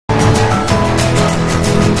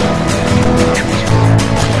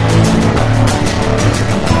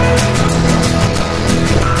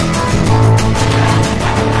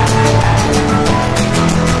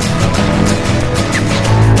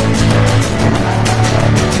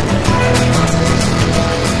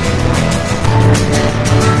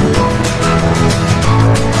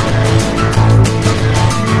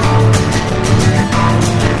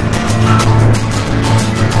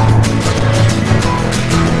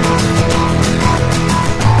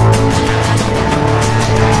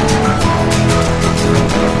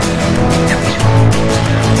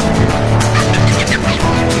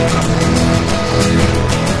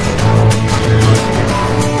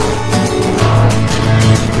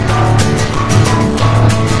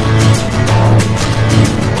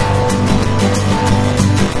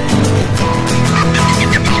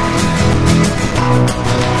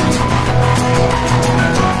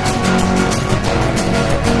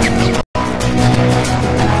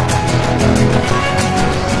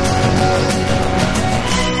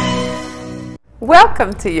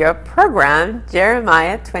Welcome to your program,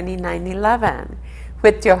 Jeremiah 29:11,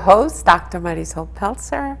 with your host, Dr. Marisol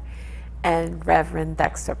Peltzer and Reverend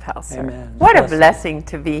Dexter Peltzer. Amen. What a blessing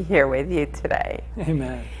to be here with you today.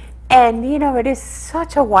 Amen. And you know, it is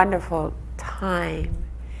such a wonderful time.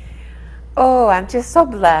 Oh, I'm just so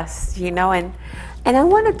blessed, you know, and I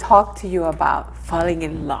want to talk to you about falling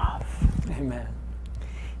in love. Amen.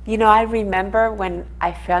 You know, I remember when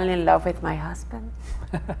I fell in love with my husband.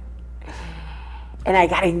 And I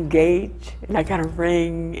got engaged, and I got a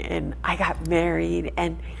ring, and I got married,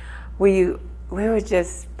 and we were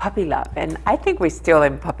just puppy love. And I think we're still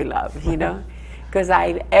in puppy love, you know, because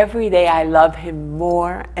every day I love him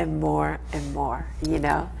more and more and more, you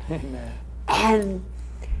know. Amen. And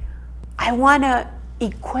I want to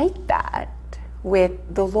equate that with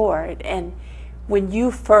the Lord. And when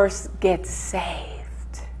you first get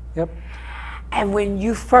saved, Yep. and when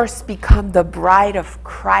you first become the bride of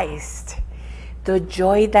Christ, the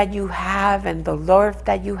joy that you have and the love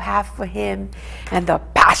that you have for him and the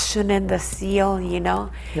passion and the zeal, you know,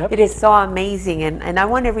 Yep. it is so amazing. And I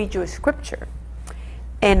want to read you a scripture.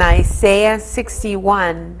 In Isaiah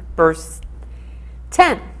 61, verse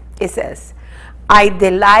 10, it says, I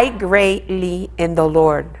delight greatly in the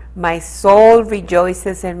Lord. My soul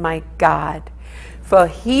rejoices in my God, for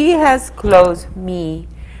he has clothed me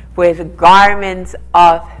with garments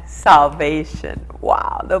of salvation.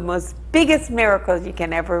 Wow, the most biggest miracle you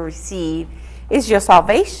can ever receive is your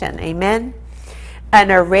salvation. Amen.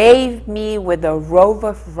 And arrayed me with a robe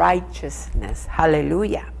of righteousness.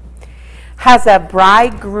 Hallelujah. Has a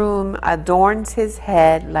bridegroom adorns his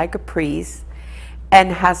head like a priest,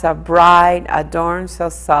 and has a bride adorns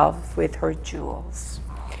herself with her jewels.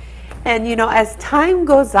 And you know, as time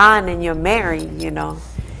goes on and you're married, you know,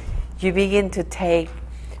 you begin to take,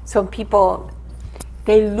 some people,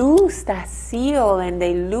 they lose that zeal and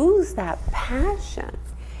they lose that passion.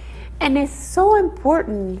 And it's so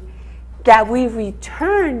important that we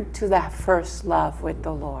return to that first love with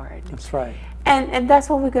the Lord. That's right. And that's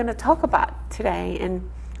what we're going to talk about today. And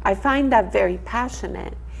I find that very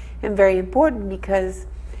passionate and very important, because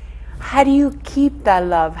how do you keep that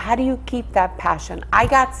love? How do you keep that passion? I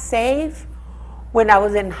got saved when I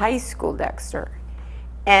was in high school, Dexter.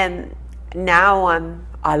 And now I'm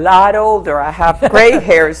a lot older. I have gray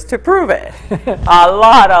hairs to prove it. A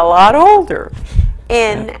lot older.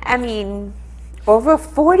 And I mean, over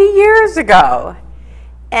 40 years ago.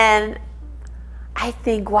 And I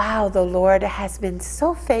think, wow, the Lord has been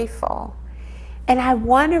so faithful. And I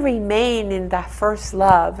want to remain in that first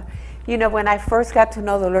love. You know, when I first got to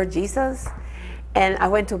know the Lord Jesus, and I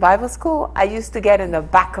went to Bible school, I used to get in the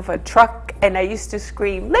back of a truck and I used to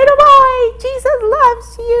scream, little boy, Jesus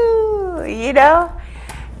loves you, you know?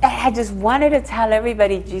 And I just wanted to tell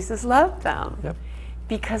everybody Jesus loved them. Yep.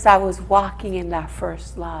 Because I was walking in that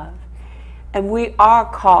first love. And we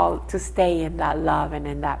are called to stay in that love and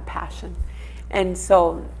in that passion. And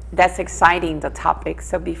so that's exciting, the topic.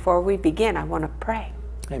 So before we begin, I want to pray.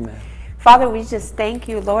 Amen. Father, we just thank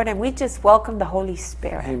you, Lord, and we just welcome the Holy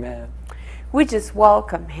Spirit. Amen. We just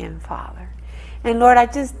welcome him, Father. And Lord, I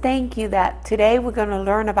just thank you that today we're going to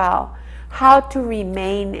learn about how to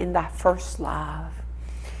remain in that first love,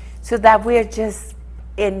 so that we're just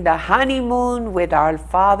in the honeymoon with our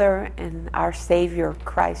Father and our Savior,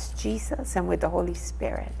 Christ Jesus, and with the Holy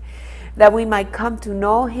Spirit, that we might come to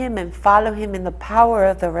know him and follow him in the power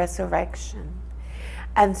of the resurrection,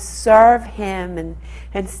 and serve him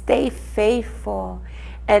and stay faithful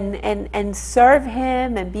and serve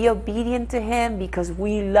him and be obedient to him, because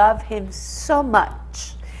we love him so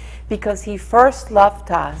much, because he first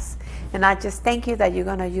loved us. And I just thank you that you're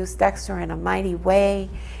going to use Dexter in a mighty way,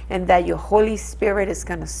 and that your Holy Spirit is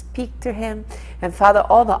going to speak to him. And Father,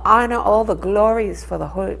 all the honor, all the glory is for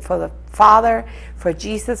the Father, for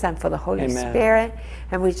Jesus, and for the Holy Amen. Spirit.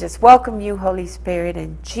 And we just welcome you, Holy Spirit,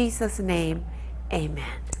 in Jesus' name. Amen.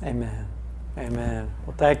 Amen. Amen.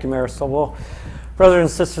 Well, thank you, Marisol. Well, brothers and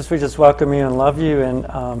sisters, we just welcome you and love you. And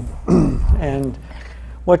and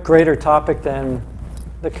what greater topic than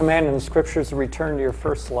the command in the Scriptures to return to your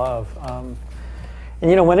first love. And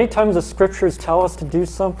you know, anytime the Scriptures tell us to do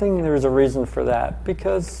something, there's a reason for that,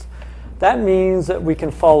 because that means that we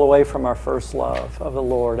can fall away from our first love of the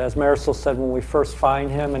Lord. As Marisol said, when we first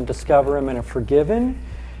find him and discover him and are forgiven,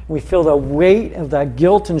 we feel the weight of that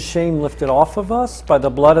guilt and shame lifted off of us by the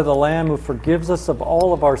blood of the Lamb who forgives us of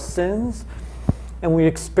all of our sins, and we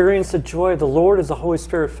experience the joy of the Lord as the Holy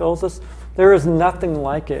Spirit fills us. There is nothing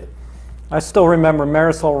like it. I still remember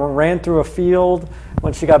Marisol ran through a field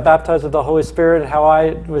when she got baptized with the Holy Spirit, and how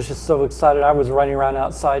I was just so excited. I was running around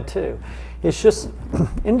outside too. It's just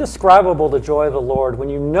indescribable, the joy of the Lord. When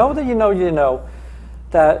you know that you know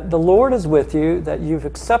that the Lord is with you, that you've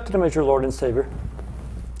accepted Him as your Lord and Savior.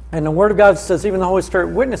 And the Word of God says even the Holy Spirit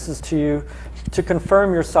witnesses to you to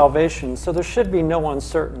confirm your salvation. So there should be no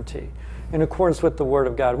uncertainty in accordance with the Word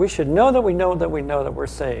of God. We should know that we know that we know that we're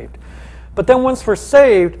saved. But then once we're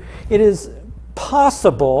saved, it is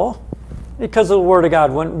possible, because the Word of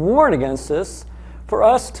God wouldn't warn against this, for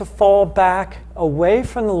us to fall back away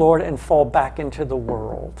from the Lord and fall back into the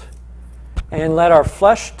world. And let our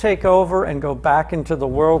flesh take over and go back into the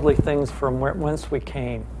worldly things from whence we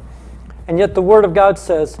came. And yet the Word of God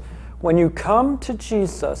says, when you come to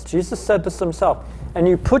Jesus, Jesus said this Himself, and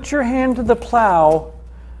you put your hand to the plow,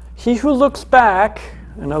 he who looks back,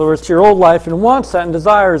 in other words, to your old life, and wants that and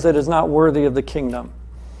desires it is not worthy of the kingdom.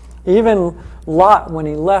 Even Lot, when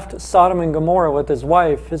he left Sodom and Gomorrah with his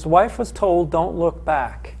wife was told, don't look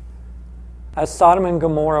back, as Sodom and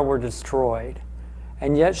Gomorrah were destroyed.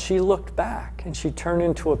 And yet she looked back, and she turned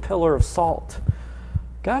into a pillar of salt.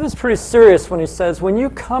 God is pretty serious when He says, when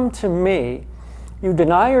you come to me, you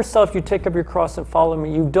deny yourself, you take up your cross and follow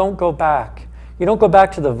me, you don't go back. You don't go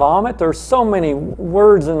back to the vomit. There are so many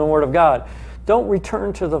words in the Word of God. Don't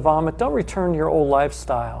return to the vomit. Don't return to your old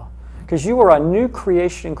lifestyle. Because you are a new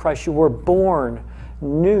creation in Christ. You were born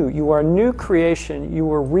new. You are a new creation. You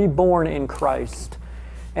were reborn in Christ.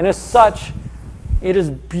 And as such, it is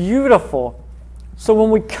beautiful. So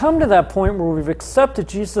when we come to that point where we've accepted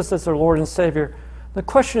Jesus as our Lord and Savior, the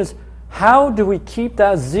question is, how do we keep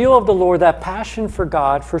that zeal of the Lord, that passion for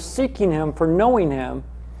God, for seeking Him, for knowing Him,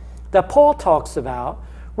 that Paul talks about,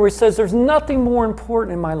 where he says, there's nothing more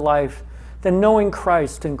important in my life than knowing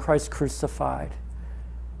Christ and Christ crucified.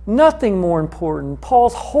 Nothing more important.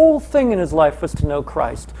 Paul's whole thing in his life was to know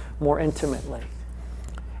Christ more intimately.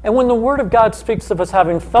 And when the Word of God speaks of us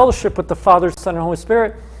having fellowship with the Father, Son, and Holy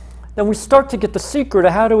Spirit, then we start to get the secret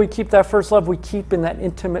of how do we keep that first love. We keep in that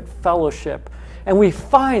intimate fellowship. And we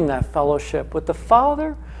find that fellowship with the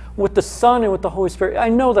Father, with the Son, and with the Holy Spirit. I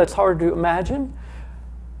know that's hard to imagine,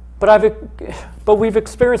 but we've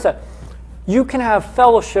experienced that. You can have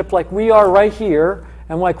fellowship like we are right here,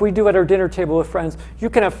 and like we do at our dinner table with friends. You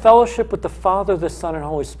can have fellowship with the Father, the Son, and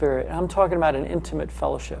Holy Spirit. And I'm talking about an intimate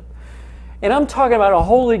fellowship. And I'm talking about a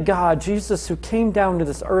holy God, Jesus, who came down to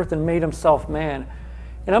this earth and made Himself man.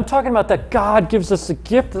 And I'm talking about that God gives us the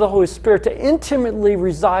gift of the Holy Spirit to intimately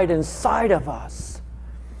reside inside of us.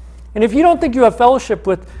 And if you don't think you have fellowship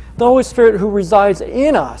with the Holy Spirit who resides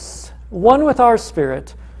in us, one with our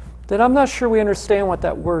spirit, then I'm not sure we understand what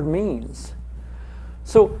that word means.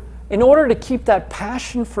 So in order to keep that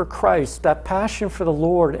passion for Christ, that passion for the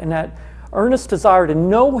Lord, and that earnest desire to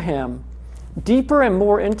know Him deeper and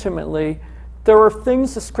more intimately, there are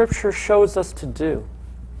things the Scripture shows us to do.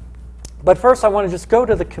 But first, I want to just go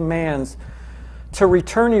to the commands to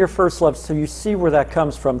return to your first love so you see where that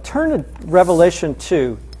comes from. Turn to Revelation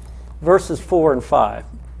 2, verses 4 and 5.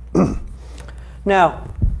 Now,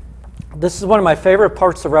 this is one of my favorite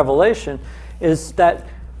parts of Revelation, is that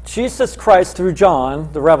Jesus Christ, through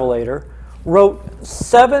John, the Revelator, wrote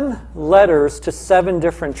 7 letters to 7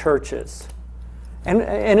 different churches.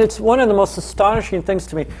 And it's one of the most astonishing things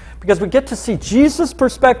to me, because we get to see Jesus'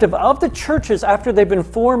 perspective of the churches after they've been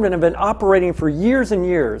formed and have been operating for years and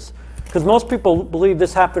years. Because most people believe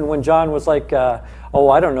this happened when John was like, 70,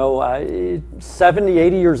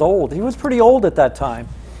 80 years old. He was pretty old at that time.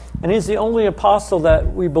 And he's the only apostle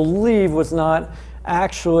that we believe was not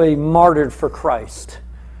actually martyred for Christ.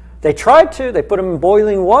 They tried to. They put him in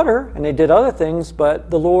boiling water, and they did other things,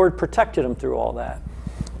 but the Lord protected him through all that.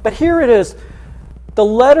 But here it is. The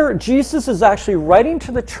letter, Jesus is actually writing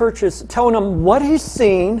to the churches, telling them what He's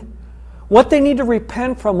seen, what they need to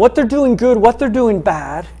repent from, what they're doing good, what they're doing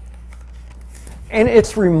bad. And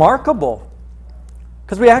it's remarkable,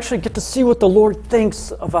 because we actually get to see what the Lord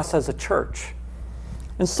thinks of us as a church.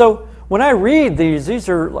 And so when I read these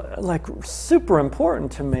are like super important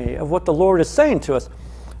to me of what the Lord is saying to us.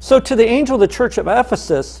 So to the angel of the church of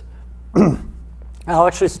Ephesus, I'll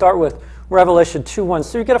actually start with Revelation 2:1.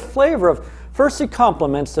 So you get a flavor of, first He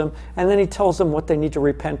compliments them, and then He tells them what they need to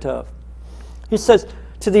repent of. He says,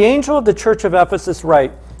 to the angel of the church of Ephesus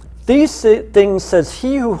write, these things says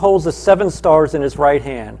He who holds the 7 stars in His right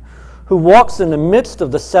hand, who walks in the midst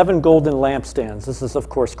of the 7 golden lampstands. This is, of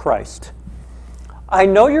course, Christ. I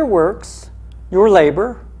know your works, your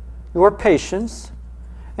labor, your patience,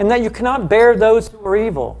 and that you cannot bear those who are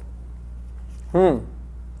evil.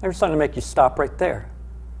 There's something to make you stop right there.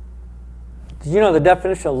 Do you know the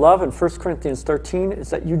definition of love in 1 Corinthians 13 is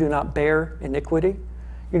that you do not bear iniquity?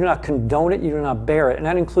 You do not condone it, you do not bear it. And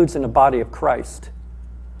that includes in the body of Christ.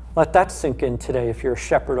 Let that sink in today if you're a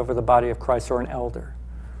shepherd over the body of Christ or an elder.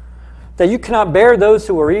 that you cannot bear those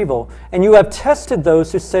who are evil, and you have tested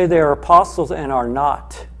those who say they are apostles and are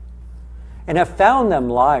not, and have found them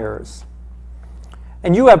liars.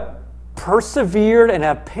 And you have persevered and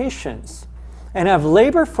have patience, and have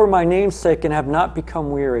labored for my name's sake and have not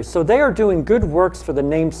become weary. So they are doing good works for the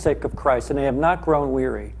name's sake of Christ, and they have not grown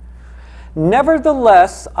weary.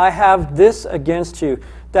 Nevertheless, I have this against you,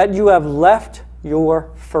 that you have left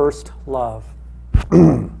your first love.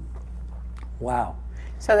 Wow.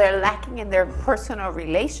 So they're lacking in their personal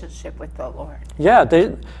relationship with the Lord. Yeah,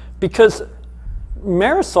 because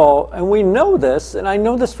Marisol, and we know this, and I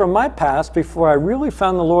know this from my past before I really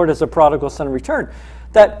found the Lord as a prodigal son in return,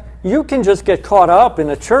 that you can just get caught up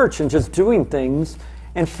in a church and just doing things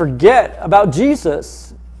and forget about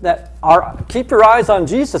Jesus. Keep your eyes on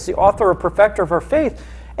Jesus, the author and perfecter of our faith,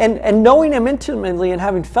 and knowing Him intimately and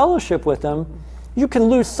having fellowship with Him. You can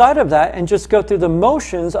lose sight of that and just go through the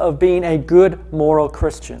motions of being a good moral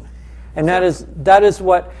Christian. And that is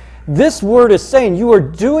what this word is saying. You are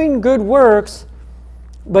doing good works,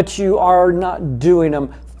 but you are not doing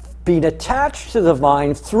them being attached to the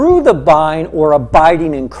vine, through the vine, or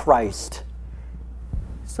abiding in Christ.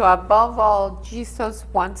 So above all, Jesus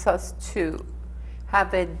wants us to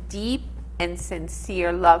have a deep and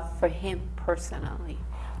sincere love for Him personally.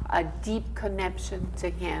 A deep connection to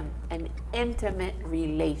Him, an intimate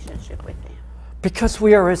relationship with Him. Because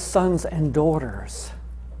we are His sons and daughters.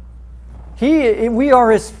 We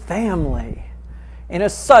are His family. And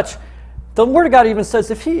as such, the Word of God even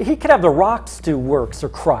says if He could have the rocks do works or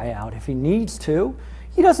cry out if He needs to.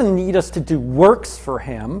 He doesn't need us to do works for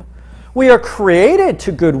Him. We are created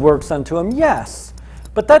to good works unto Him, yes.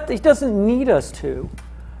 But that He doesn't need us to.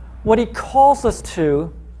 What He calls us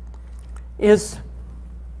to is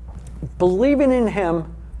believing in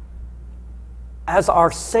Him as our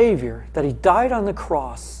Savior, that He died on the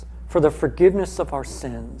cross for the forgiveness of our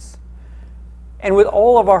sins. And with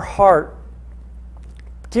all of our heart,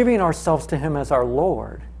 giving ourselves to Him as our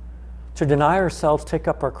Lord, to deny ourselves, take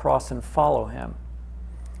up our cross, and follow Him.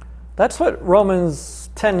 That's what Romans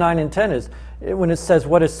 10:9 and 10 is, when it says,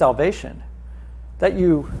 what is salvation? That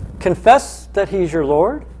you confess that He's your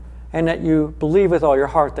Lord, and that you believe with all your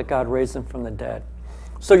heart that God raised Him from the dead.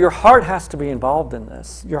 So your heart has to be involved in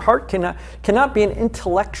this. Your heart cannot be an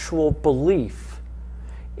intellectual belief.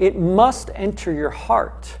 It must enter your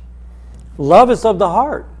heart. Love is of the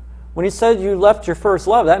heart. When He said you left your first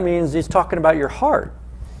love, that means He's talking about your heart.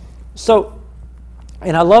 So,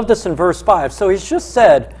 and I love this in verse 5. So He's just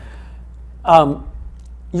said,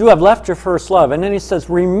 you have left your first love. And then He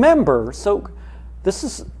says, remember. So this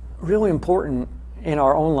is really important in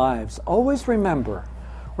our own lives. Always remember.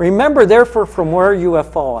 Remember, therefore, from where you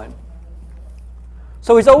have fallen.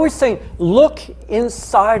 So He's always saying, look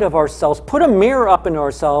inside of ourselves, put a mirror up in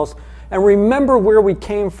ourselves, and remember where we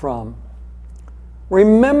came from.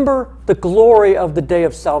 Remember the glory of the day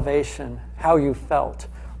of salvation, how you felt.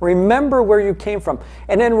 Remember where you came from.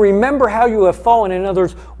 And then remember how you have fallen. In other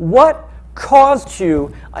words, what caused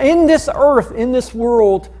you in this earth, in this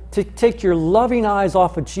world, to take your loving eyes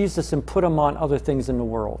off of Jesus and put them on other things in the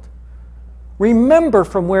world. Remember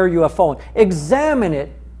from where you have fallen. Examine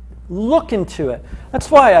it. Look into it.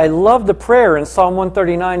 That's why I love the prayer in Psalm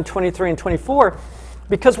 139, 23, and 24,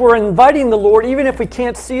 because we're inviting the Lord, even if we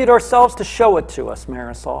can't see it ourselves, to show it to us,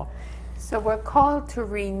 Marisol. So we're called to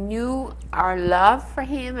renew our love for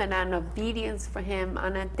Him and an obedience for Him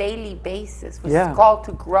on a daily basis. We're called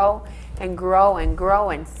to grow and grow and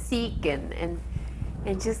grow and seek and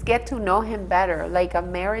just get to know Him better, like a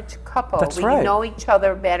marriage couple. That's we right. know each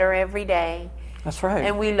other better every day. That's right.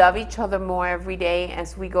 And we love each other more every day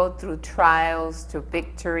as we go through trials, to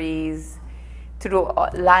victories, through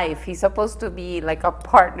life. He's supposed to be like a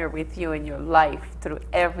partner with you in your life through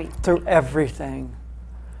everything. Through everything.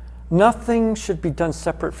 Nothing should be done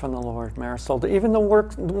separate from the Lord, Marisol. Even the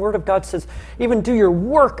Word of God says, even do your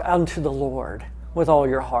work unto the Lord with all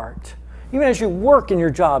your heart. Even as you work in your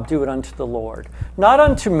job, do it unto the Lord. Not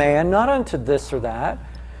unto man, not unto this or that,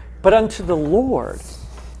 but unto the Lord.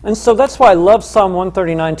 And so that's why I love Psalm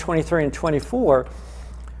 139, 23, and 24,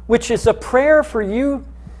 which is a prayer for you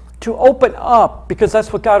to open up, because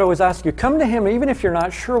that's what God always asks you. Come to Him even if you're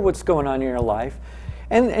not sure what's going on in your life.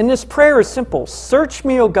 And this prayer is simple. Search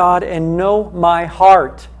me, O God, and know my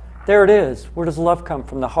heart. There it is. Where does love come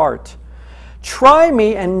from? The heart. Try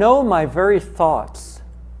me and know my very thoughts.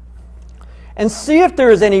 And see if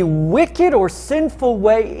there is any wicked or sinful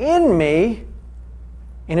way in me.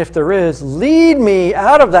 And if there is, lead me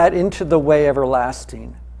out of that into the way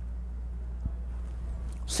everlasting.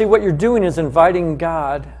 See, what you're doing is inviting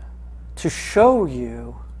God to show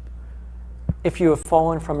you if you have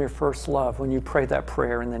fallen from your first love when you pray that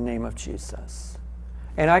prayer in the name of Jesus.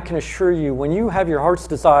 And I can assure you, when you have your heart's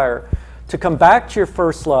desire to come back to your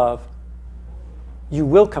first love, you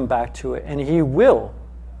will come back to it, and He will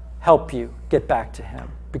help you get back to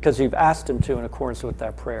Him because you've asked Him to in accordance with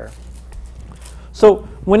that prayer. So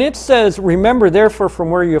when it says, remember therefore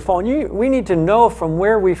from where you have fallen, we need to know from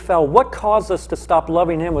where we fell, what caused us to stop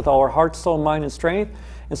loving Him with all our heart, soul, mind, and strength,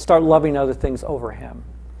 and start loving other things over Him.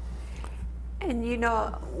 And you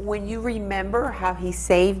know, when you remember how He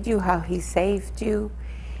saved you,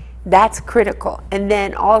 that's critical. And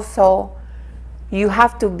then also, you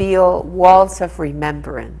have to build walls of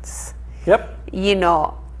remembrance. Yep. You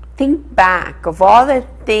know, think back of all the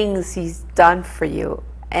things He's done for you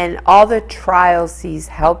and all the trials He's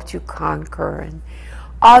helped you conquer and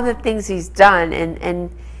all the things He's done,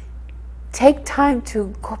 and take time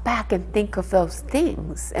to go back and think of those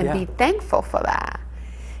things and be thankful for that.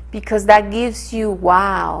 Because that gives you,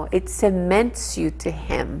 it cements you to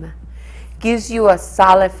Him, gives you a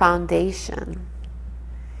solid foundation.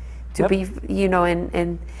 To be, you know,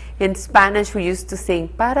 in Spanish we used to sing,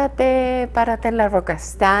 Párate, párate en la roca,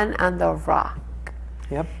 stand on the rock.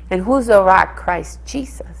 Yep. And who's the rock? Christ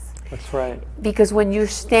Jesus. That's right. Because when you're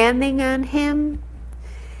standing on Him,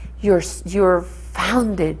 you're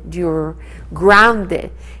founded, you're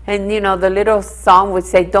grounded. And you know, the little song would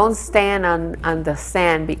say, don't stand on the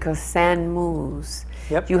sand because sand moves.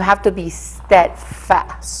 Yep. You have to be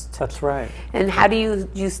steadfast. That's right. And how do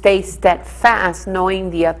you stay steadfast? Knowing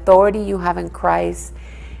the authority you have in Christ,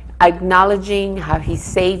 acknowledging how He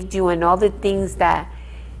saved you and all the things that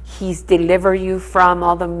He's delivered you from,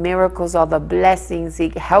 all the miracles, all the blessings.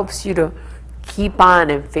 It helps you to keep on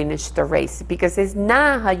and finish the race, because it's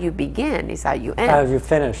not how you begin, it's how you end. How you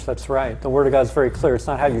finish, that's right. The Word of God is very clear. It's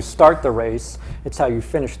not how you start the race, it's how you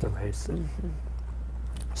finish the race. Mm-hmm.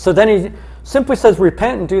 So then He simply says,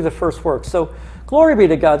 repent and do the first work. So glory be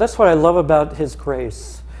to God. That's what I love about His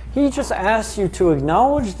grace. He just asks you to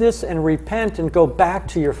acknowledge this and repent and go back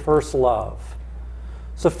to your first love.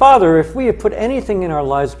 So Father, if we have put anything in our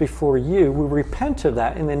lives before You, we repent of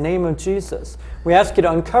that in the name of Jesus. We ask You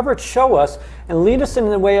to uncover it, show us, and lead us in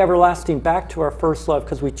the way everlasting back to our first love,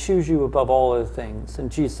 because we choose You above all other things, in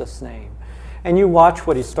Jesus' name. And You watch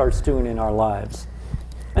what He starts doing in our lives.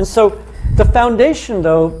 And so the foundation,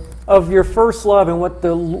 though, of your first love and what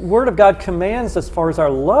the Word of God commands as far as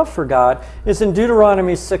our love for God is in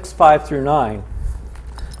Deuteronomy 6:5-9.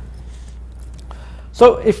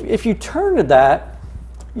 So if you turn to that,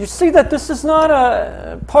 you see that this is not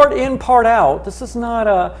a part in, part out. This is not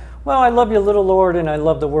a, well, I love You a little, Lord, and I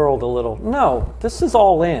love the world a little. No, this is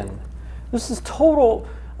all in. This is total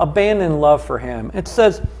abandoned love for Him. It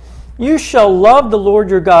says, you shall love the Lord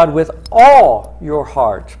your God with all your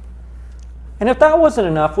heart. And if that wasn't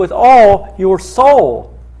enough, with all your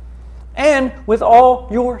soul and with all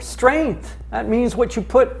your strength. That means what you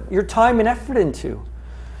put your time and effort into.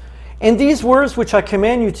 And these words which I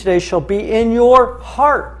command you today shall be in your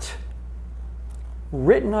heart,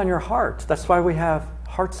 written on your heart. That's why we have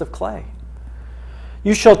hearts of clay.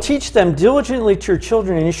 You shall teach them diligently to your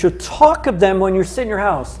children, and you shall talk of them when you sit in your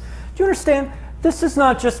house. Do you understand? This is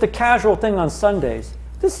not just a casual thing on Sundays.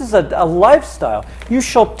 This is a lifestyle. You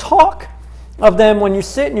shall talk of them when you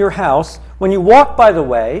sit in your house, when you walk by the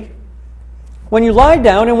way, when you lie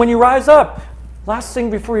down, and when you rise up. Last thing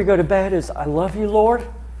before you go to bed is, I love You, Lord.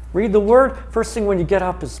 Read the Word. First thing when you get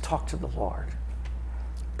up is talk to the Lord.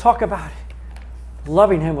 Talk about it.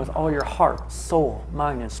 Loving Him with all your heart, soul,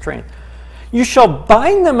 mind, and strength. You shall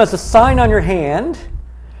bind them as a sign on your hand,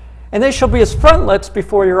 and they shall be as frontlets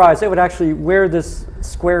before your eyes. They would actually wear this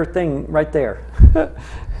square thing right there.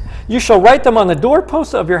 You shall write them on the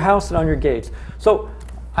doorposts of your house and on your gates. So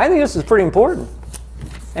I think this is pretty important.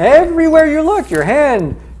 Everywhere you look, your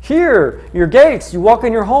hand, here, your gates, you walk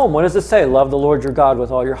in your home. What does it say? Love the Lord your God with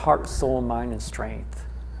all your heart, soul, mind, and strength.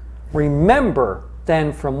 Remember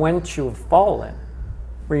then from whence you have fallen.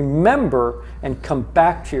 Remember and come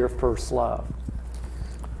back to your first love.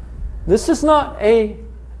 This is not a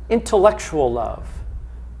intellectual love.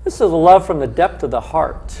 This is a love from the depth of the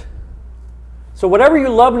heart. So whatever you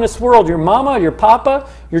love in this world, your mama, your papa,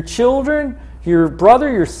 your children, your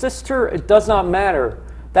brother, your sister, it does not matter.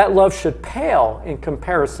 That love should pale in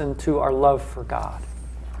comparison to our love for God.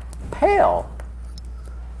 Pale.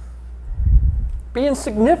 Be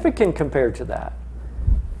insignificant compared to that.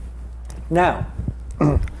 Now,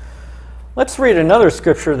 let's read another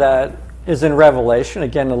scripture that is in Revelation,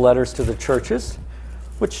 again, the letters to the churches,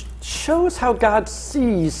 which shows how God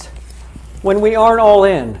sees when we aren't all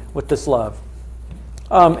in with this love.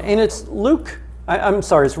 And it's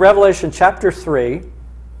it's Revelation chapter 3,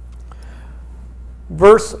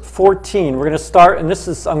 verse 14. We're going to start, and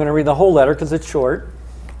I'm going to read the whole letter because it's short,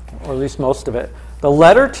 or at least most of it. The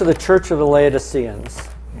letter to the church of the Laodiceans,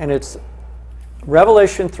 and it's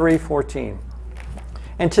Revelation 3:14.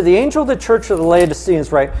 And to the angel of the church of the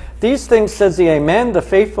Laodiceans write, these things says the Amen, the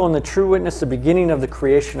faithful and the true witness, the beginning of the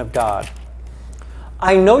creation of God.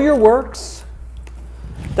 I know your works,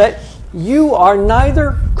 that you are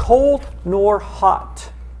neither cold nor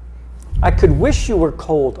hot. I could wish you were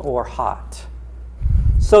cold or hot.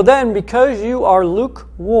 So then, because you are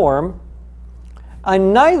lukewarm,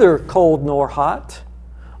 and neither cold nor hot,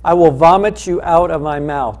 I will vomit you out of my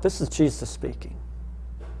mouth. This is Jesus speaking.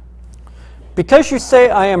 Because you say,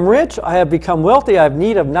 I am rich, I have become wealthy, I have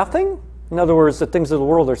need of nothing. In other words, the things of the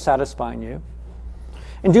world are satisfying you.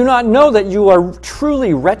 And do not know that you are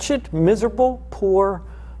truly wretched, miserable, poor,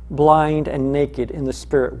 blind, and naked in the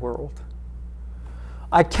spirit world.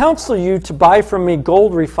 I counsel you to buy from me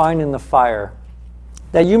gold refined in the fire,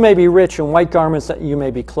 that you may be rich, and white garments that you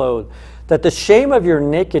may be clothed, that the shame of your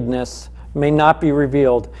nakedness may not be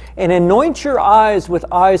revealed, and anoint your eyes with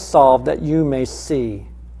eye salve that you may see.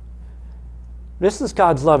 This is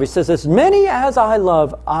God's love. He says, as many as I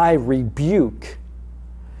love, I rebuke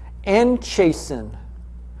and chasten.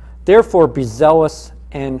 Therefore be zealous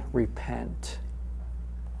and repent.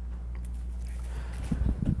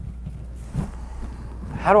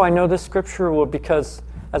 How do I know this scripture? Well, because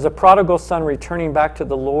as a prodigal son returning back to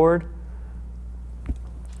the Lord,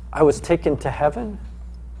 I was taken to heaven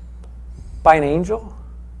by an angel,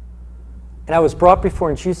 and I was brought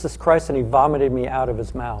before Jesus Christ, and he vomited me out of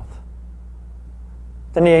his mouth.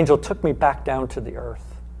 Then the angel took me back down to the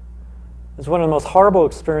earth. It was one of the most horrible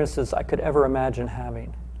experiences I could ever imagine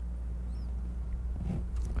having.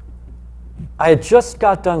 I had just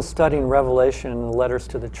got done studying Revelation and the letters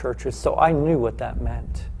to the churches, so I knew what that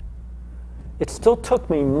meant. It still took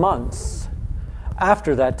me months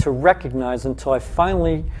after that to recognize, until I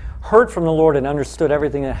finally heard from the Lord and understood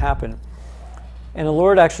everything that happened. And the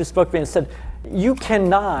Lord actually spoke to me and said, you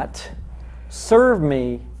cannot serve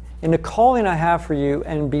me in the calling I have for you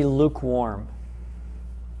and be lukewarm.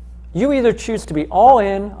 You either choose to be all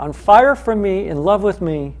in, on fire for me, in love with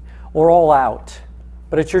me, or all out.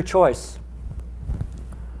 But it's your choice.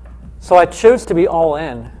 So I chose to be all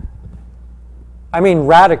in. I mean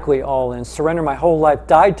radically all in. Surrender my whole life,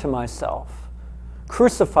 died to myself,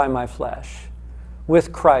 crucify my flesh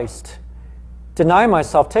with Christ, deny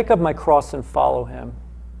myself, take up my cross and follow him.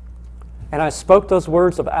 And I spoke those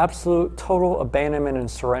words of absolute, total abandonment and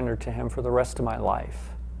surrender to him for the rest of my life.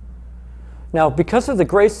 Now, because of the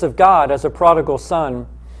grace of God as a prodigal son,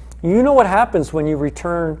 you know what happens when you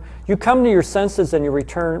return. You come to your senses and you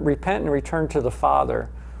repent and return to the Father.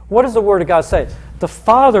 What does the Word of God say? The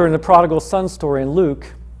Father in the prodigal son story in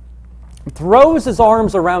Luke throws his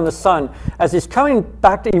arms around the son as he's coming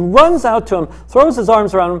back. He runs out to him, throws his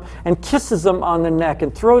arms around him, and kisses him on the neck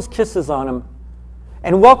and throws kisses on him,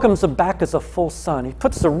 and welcomes him back as a full son. He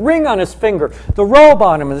puts the ring on his finger, the robe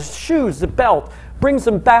on him, his shoes, the belt, brings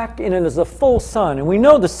him back in as a full son. And we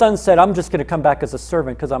know the son said, I'm just going to come back as a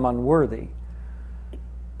servant because I'm unworthy.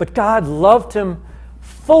 But God loved him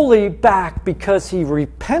fully back because he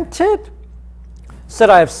repented, said,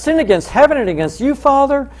 I have sinned against heaven and against you,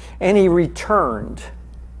 Father, and he returned.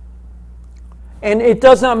 And it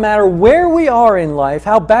does not matter where we are in life,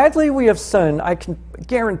 how badly we have sinned. I can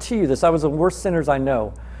guarantee you this. I was the worst sinners I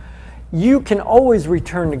know. You can always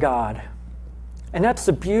return to God. And that's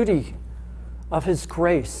the beauty of his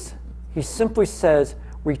grace. He simply says,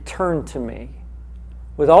 return to me.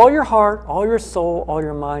 With all your heart, all your soul, all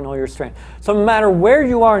your mind, all your strength. So no matter where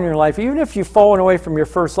you are in your life, even if you've fallen away from your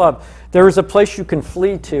first love, there is a place you can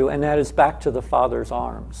flee to, and that is back to the Father's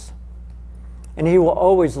arms. And he will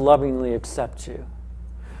always lovingly accept you.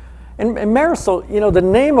 And Marisol, you know, the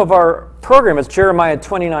name of our program is Jeremiah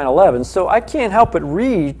 29:11, so I can't help but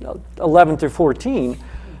read 11 through 14,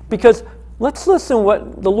 because let's listen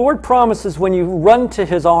what the Lord promises when you run to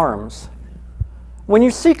his arms. When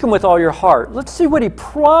you seek him with all your heart, let's see what he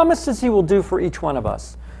promises he will do for each one of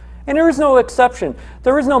us. And there is no exception.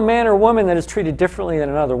 There is no man or woman that is treated differently than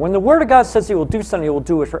another. When the Word of God says he will do something, he will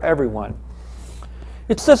do it for everyone.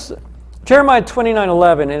 It says, Jeremiah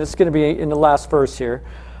 29:11, and it's going to be in the last verse here.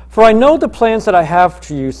 For I know the plans that I have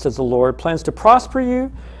for you, says the Lord, plans to prosper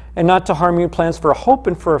you and not to harm you, plans for a hope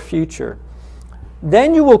and for a future.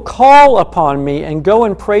 Then you will call upon me and go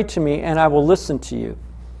and pray to me, and I will listen to you.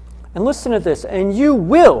 And listen to this, and you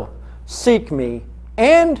will seek me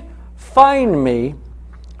and find me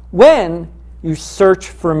when you search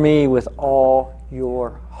for me with all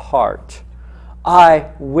your heart.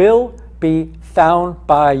 I will be found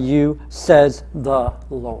by you, says the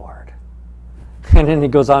Lord. And then he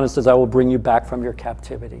goes on and says, I will bring you back from your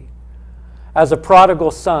captivity. As a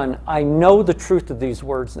prodigal son, I know the truth of these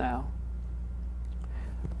words now.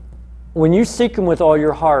 When you seek him with all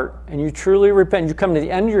your heart and you truly repent, you come to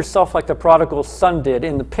the end of yourself like the prodigal son did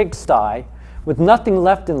in the pigsty with nothing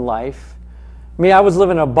left in life. Me, I was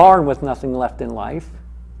living in a barn with nothing left in life.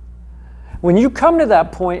 When you come to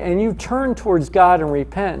that point and you turn towards God and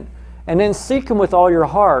repent and then seek him with all your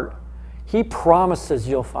heart, he promises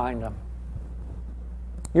you'll find him.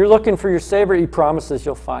 You're looking for your Savior, he promises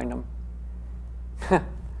you'll find him.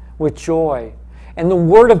 With joy. And the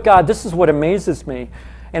Word of God, this is what amazes me.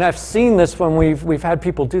 And I've seen this when we've had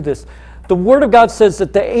people do this. The Word of God says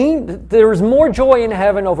that there is more joy in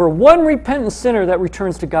heaven over one repentant sinner that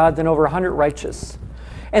returns to God than over 100 righteous.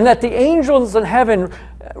 And that the angels in heaven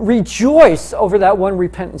rejoice over that one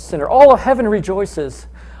repentant sinner. All of heaven rejoices.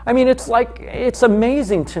 I mean, it's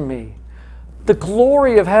amazing to me. The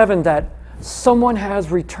glory of heaven that someone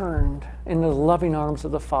has returned into the loving arms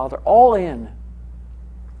of the Father, all in.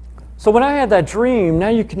 So when I had that dream, now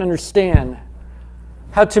you can understand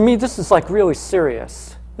how, to me, this is like really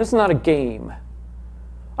serious. This is not a game.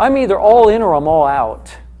 I'm either all in or I'm all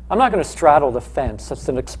out. I'm not going to straddle the fence. That's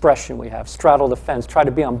an expression we have. Straddle the fence. Try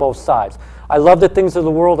to be on both sides. I love the things of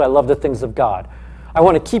the world. I love the things of God. I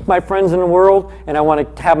want to keep my friends in the world, and I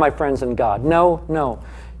want to have my friends in God. No, no.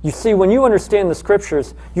 You see, when you understand the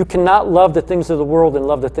Scriptures, you cannot love the things of the world and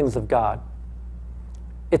love the things of God.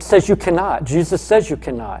 It says you cannot. Jesus says you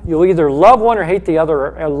cannot. You'll either love one or hate the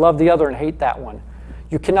other, or love the other and hate that one.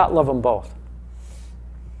 You cannot love them both.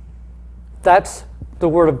 That's the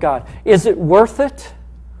Word of God. Is it worth it?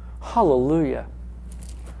 Hallelujah.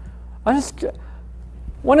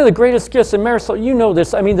 One of the greatest gifts, and Marisol, you know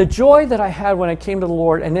this, I mean, the joy that I had when I came to the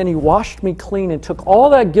Lord, and then he washed me clean and took all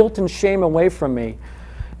that guilt and shame away from me.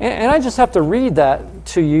 And I just have to read that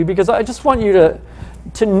to you because I just want you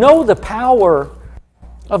to know the power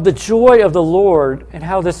of the joy of the Lord and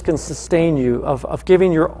how this can sustain you, of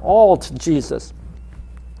giving your all to Jesus.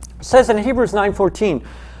 It says in Hebrews 9:14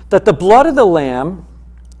 that the blood of the Lamb,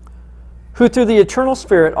 who through the eternal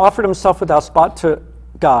Spirit offered himself without spot to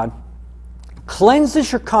God,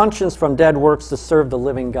 cleanses your conscience from dead works to serve the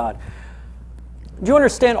living God. Do you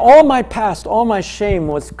understand? All my past, all my shame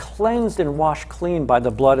was cleansed and washed clean by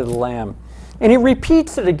the blood of the Lamb. And he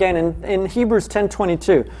repeats it again in Hebrews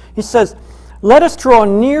 10:22. He says, let us draw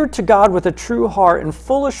near to God with a true heart and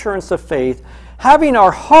full assurance of faith, having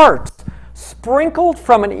our hearts sprinkled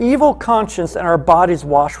from an evil conscience and our bodies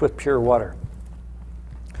washed with pure water.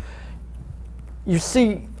 You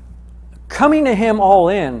see, coming to him all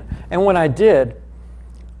in, and when I did,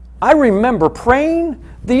 I remember praying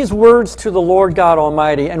these words to the Lord God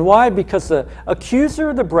Almighty. And why? Because the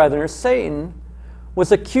accuser of the brethren, Satan,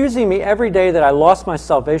 was accusing me every day that I lost my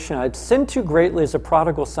salvation. I'd sinned too greatly as a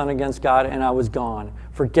prodigal son against God, and I was gone.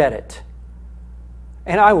 Forget it.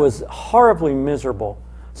 And I was horribly miserable.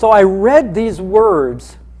 So I read these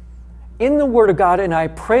words in the Word of God, and I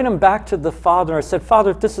prayed them back to the Father. I said,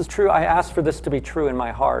 Father, if this is true, I ask for this to be true in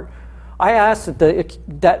my heart. I ask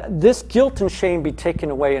that this guilt and shame be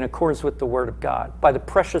taken away in accordance with the Word of God by the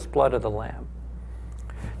precious blood of the Lamb.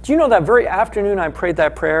 Do you know that very afternoon I prayed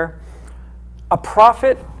that prayer, a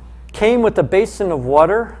prophet came with a basin of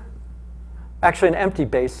water, actually an empty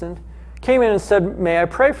basin, came in and said, may I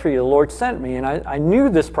pray for you? The Lord sent me. And I knew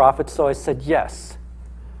this prophet, so I said, yes.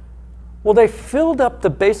 Well, they filled up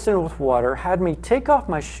the basin with water, had me take off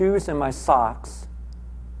my shoes and my socks,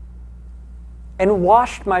 and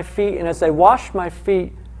washed my feet. And as they washed my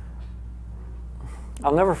feet,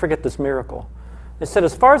 I'll never forget this miracle. They said,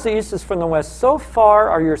 as far as the east is from the west, so far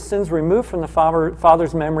are your sins removed from the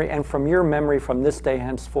Father's memory and from your memory from this day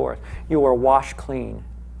henceforth. You are washed clean.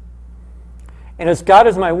 And as God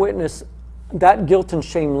is my witness, that guilt and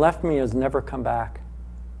shame left me, has never come back.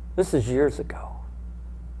 This is years ago.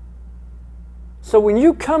 So when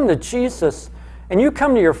you come to Jesus and you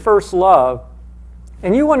come to your first love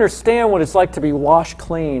and you understand what it's like to be washed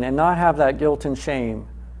clean and not have that guilt and shame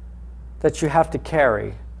that you have to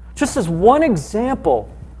carry, just as one example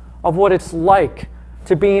of what it's like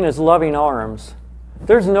to be in his loving arms,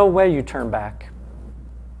 there's no way you turn back.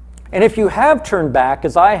 And if you have turned back,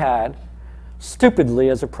 as I had, stupidly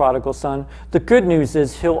as a prodigal son, the good news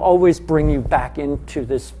is he'll always bring you back into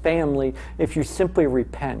this family if you simply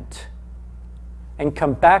repent and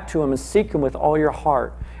come back to him and seek him with all your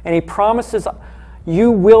heart. And he promises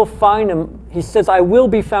you will find him. He says, I will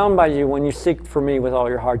be found by you when you seek for me with all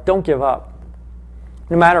your heart. Don't give up.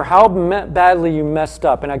 No matter how badly you messed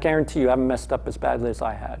up, and I guarantee you haven't messed up as badly as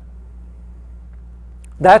I had.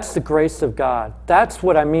 That's the grace of God. That's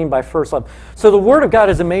what I mean by first love. So the Word of God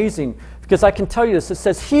is amazing. Because I can tell you this, it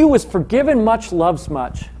says, he who is forgiven much loves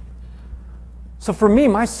much. So for me,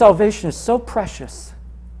 my salvation is so precious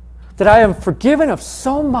that I am forgiven of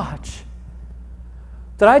so much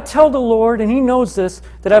that I tell the Lord, and he knows this,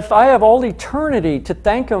 that if I have all eternity to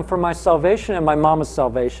thank him for my salvation and my mama's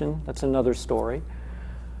salvation, that's another story,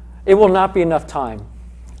 it will not be enough time.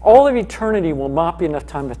 All of eternity will not be enough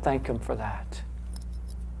time to thank him for that.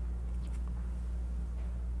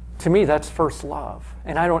 To me, that's first love,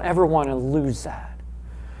 and I don't ever want to lose that.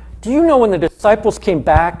 Do you know when the disciples came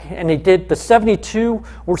back and they did, the 72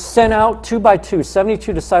 were sent out 2 by 2,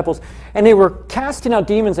 72 disciples, and they were casting out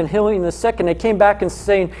demons and healing the sick, and they came back and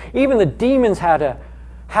saying, even the demons had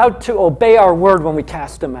to obey our word when we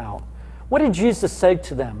cast them out. What did Jesus say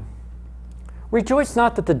to them? Rejoice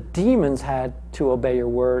not that the demons had to obey your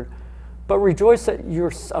word, but rejoice that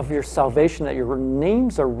of your salvation, that your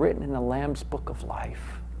names are written in the Lamb's book of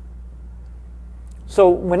life. So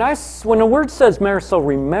when the word says, Marisol,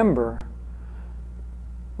 remember,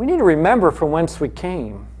 we need to remember from whence we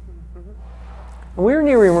came. And we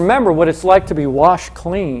need to remember what it's like to be washed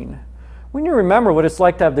clean. We need to remember what it's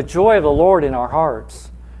like to have the joy of the Lord in our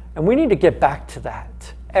hearts. And we need to get back to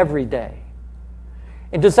that every day.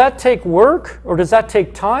 And does that take work or does that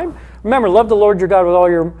take time? Remember, love the Lord your God with all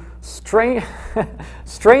your strength,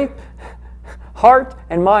 heart,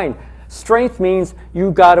 and mind. Strength means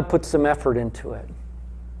you got to put some effort into it.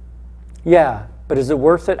 Yeah, but is it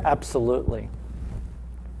worth it? Absolutely.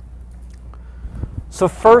 So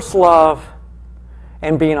first love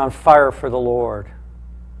and being on fire for the Lord.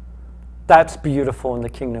 That's beautiful in the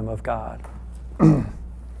kingdom of God.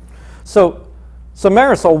 So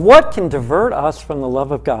Marisol, what can divert us from the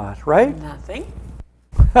love of God, right? Nothing.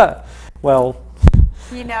 Well,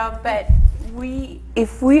 you know, but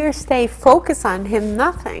if we stay focused on him,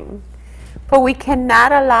 nothing. But we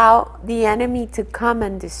cannot allow the enemy to come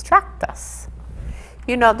and distract us.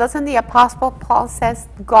 You know, doesn't the Apostle Paul says,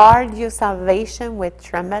 guard your salvation with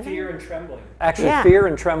trembling? Fear and trembling. Actually, fear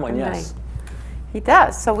and trembling, yes. He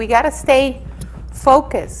does. So we got to stay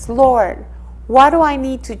focused. Lord, what do I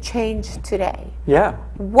need to change today? Yeah.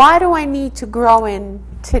 What do I need to grow in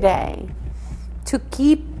today? To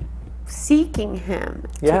keep seeking him.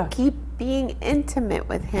 Yeah. To keep being intimate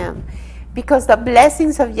with him. Because the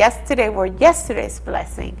blessings of yesterday were yesterday's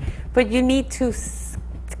blessing. But you need to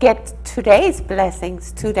get today's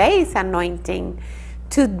blessings, today's anointing,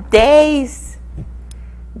 today's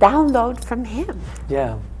download from him.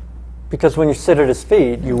 Yeah. Because when you sit at his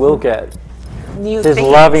feet, you will get New his things.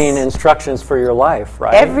 loving instructions for your life,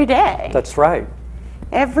 right? Every day. That's right.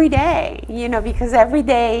 Every day. You know, because every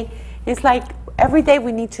day is like, every day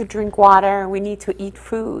we need to drink water, we need to eat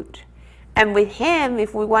food. And with him,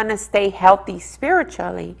 if we want to stay healthy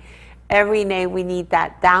spiritually, every day we need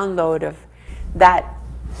that download of that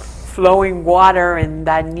flowing water and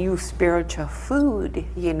that new spiritual food,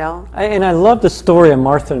 you know. And I love the story of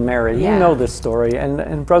Martha and Mary. Yeah. You know this story,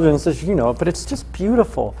 and brothers and sisters, you know it, but it's just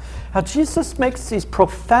beautiful. How Jesus makes these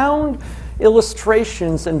profound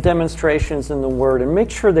illustrations and demonstrations in the Word and make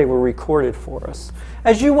sure they were recorded for us.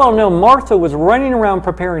 As you well know, Martha was running around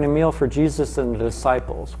preparing a meal for Jesus and the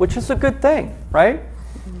disciples, which is a good thing, right?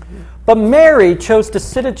 Mm-hmm. But Mary chose to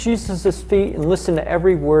sit at Jesus' feet and listen to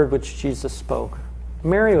every word which Jesus spoke.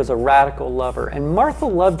 Mary was a radical lover, and Martha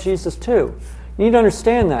loved Jesus too. You need to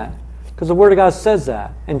understand that, because the Word of God says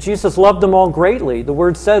that. And Jesus loved them all greatly. The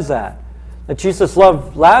Word says that Jesus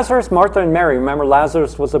loved Lazarus, Martha, and Mary. Remember,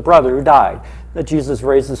 Lazarus was a brother who died, that Jesus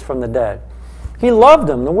raises from the dead. He loved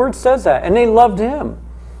them. The Word says that. And they loved him.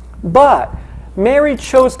 But Mary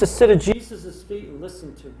chose to sit at Jesus' feet and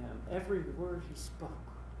listen to him, every word he spoke.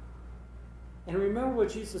 And remember what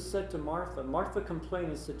Jesus said to Martha. Martha complained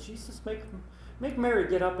and said, Jesus, make Mary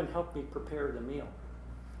get up and help me prepare the meal.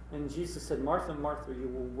 And Jesus said, Martha, Martha, you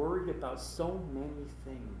were worried about so many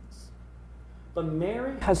things. But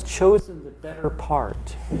Mary has chosen the better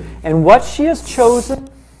part. And what she has chosen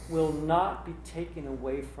will not be taken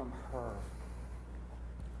away from her.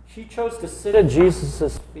 She chose to sit at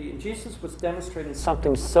Jesus' feet. Jesus was demonstrating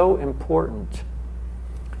something so important.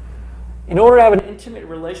 In order to have an intimate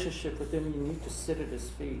relationship with him, you need to sit at his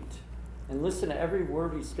feet and listen to every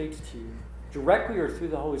word he speaks to you. Directly or through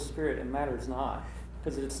the Holy Spirit, it matters not,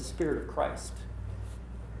 because it's the Spirit of Christ.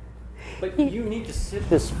 But you need to sit at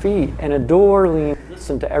his feet and adorably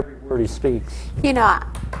listen to every word he speaks. You know,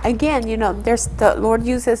 again, you know, the Lord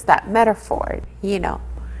uses that metaphor, you know.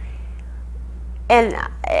 And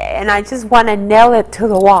I just want to nail it to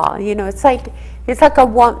the wall. You know, it's like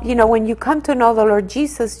you know, when you come to know the Lord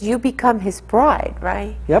Jesus, you become his bride,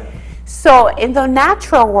 right? Yep. So in the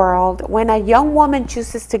natural world, when a young woman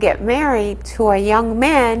chooses to get married to a young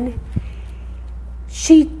man,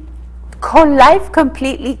 her life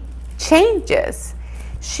completely changes.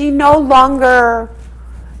 She no longer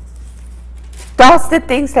does the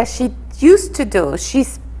things that she used to do.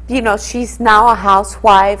 She's now a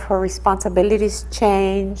housewife. Her responsibilities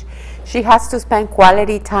change. She has to spend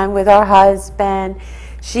quality time with her husband.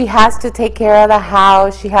 She has to take care of the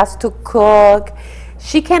house. She has to cook.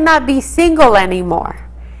 She cannot be single anymore.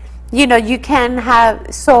 You can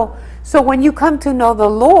have, so when you come to know the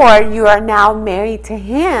Lord, you are now married to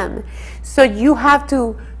Him. So you have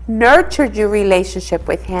to nurture your relationship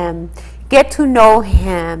with Him. Get to know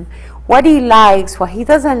Him. What He likes, what He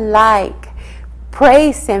doesn't like.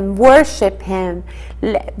 Praise Him, worship Him,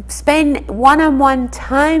 spend one-on-one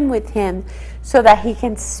time with Him so that He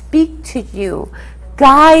can speak to you,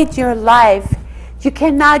 guide your life. You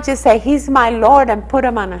cannot just say, He's my Lord, and put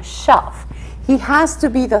Him on a shelf. He has to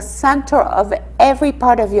be the center of every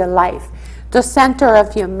part of your life, the center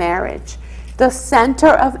of your marriage, the center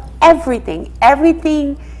of everything.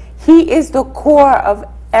 Everything, He is the core of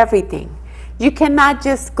everything. You cannot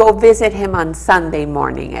just go visit Him on Sunday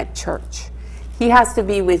morning at church. He has to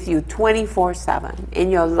be with you 24/7 in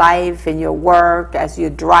your life, in your work, as you're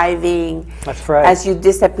driving, That's right. as you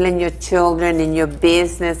discipline your children, in your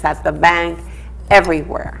business, at the bank,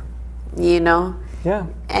 everywhere. Yeah.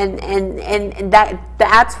 And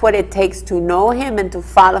that's what it takes to know Him and to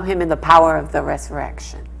follow Him in the power of the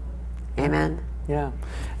resurrection. Amen. Yeah.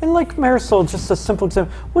 And like Marisol, just a simple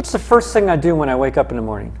example. What's the first thing I do when I wake up in the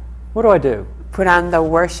morning? What do? Put on the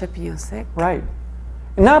worship music. Right.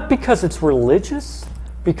 Not because it's religious,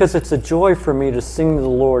 because it's a joy for me to sing to the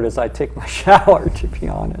Lord as I take my shower, to be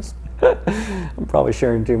honest. I'm probably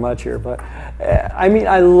sharing too much here, but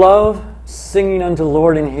I love singing unto the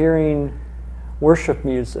Lord and hearing worship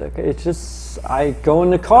music. It's just, I go in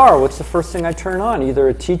the car, what's the first thing I turn on? Either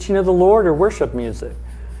a teaching of the Lord or worship music.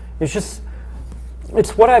 It's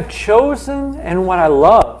what I've chosen and what I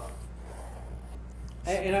love.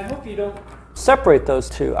 And I hope you don't separate those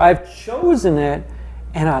two. I've chosen it,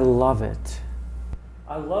 and I love it.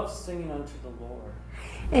 I love singing unto the Lord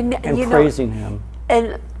and praising Him.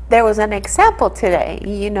 And there was an example today.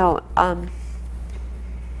 We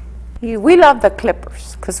love the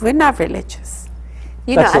Clippers because we're not religious.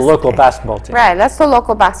 That's the local basketball team. Right, that's the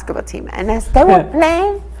local basketball team. And as they were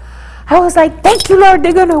playing, I was like, thank you, Lord,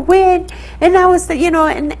 they're going to win. And I was,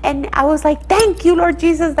 and I was like, thank you, Lord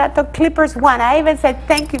Jesus, that the Clippers won. I even said,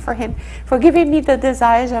 thank you for Him, for giving me the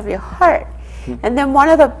desires of your heart. And then one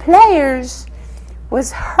of the players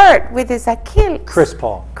was hurt with his Achilles. Chris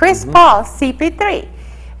Paul, CP3.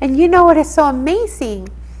 And you know what is so amazing?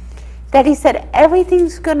 That he said,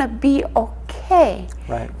 everything's going to be okay.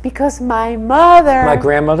 Right. Because my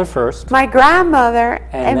grandmother first. My grandmother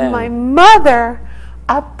and my mother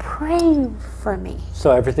are praying for me.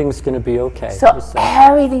 So everything's going to be okay. So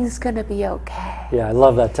everything's going to be okay. Yeah, I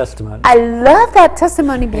love that testimony. I love that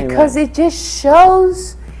testimony because it just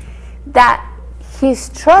shows that his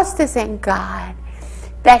trust is in God,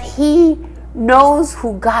 that he knows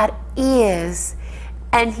who God is,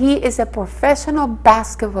 and he is a professional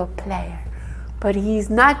basketball player, but he's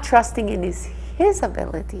not trusting in his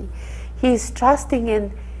ability. He's trusting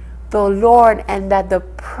in the Lord and that the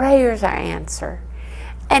prayers are answered.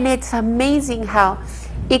 And it's amazing how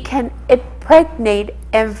it can impregnate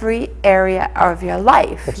every area of your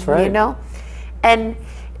life. That's right. And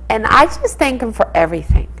I just thank Him for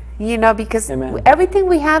everything, because everything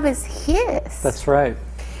we have is His. That's right.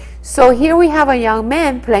 So here we have a young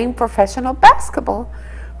man playing professional basketball,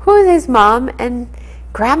 who his mom and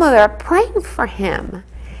grandmother are praying for him.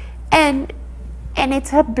 And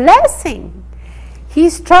it's a blessing.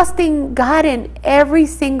 He's trusting God in every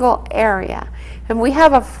single area. And we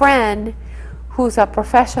have a friend who's a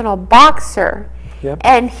professional boxer. Yep.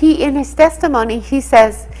 And he, in his testimony, he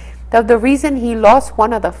says that the reason he lost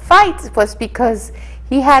one of the fights was because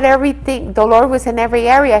he had everything. The Lord was in every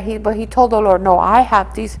area. But he told the Lord, no, I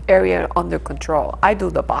have this area under control. I do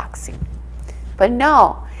the boxing. But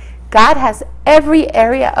no, God has every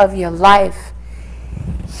area of your life.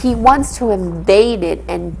 He wants to invade it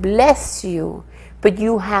and bless you, but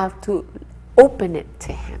you have to open it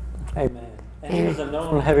to Him. Amen. And he was a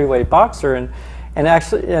known heavyweight boxer, and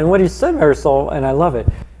actually, and what he said, Marisol, and I love it.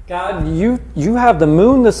 God, you have the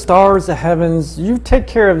moon, the stars, the heavens. You take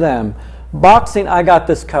care of them. Boxing, I got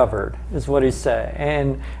this covered, is what he said.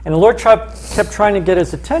 And the Lord kept trying to get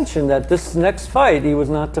his attention that this next fight he was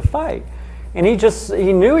not to fight. And he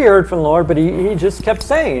knew he heard from the Lord, but he just kept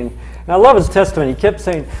saying, and I love his testimony, he kept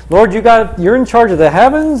saying, Lord, you're in charge of the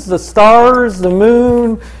heavens, the stars, the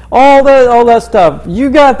moon, all that stuff. You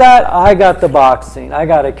got that, I got the boxing. I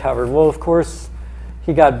got it covered. Well, of course,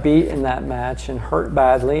 he got beat in that match and hurt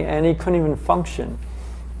badly, and he couldn't even function.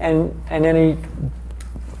 And then he,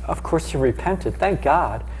 of course, he repented. Thank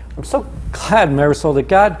God. I'm so glad, Marisol, that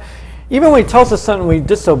God, even when he tells us something we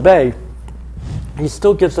disobey, he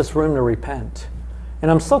still gives us room to repent.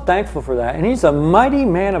 And I'm so thankful for that. And he's a mighty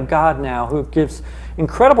man of God now who gives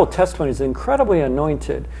incredible testimonies, incredibly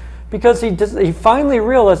anointed. Because he finally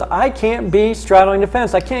realized, I can't be straddling the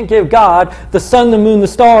fence. I can't give God the sun, the moon, the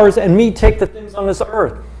stars, and me take the things on this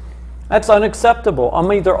earth. That's unacceptable.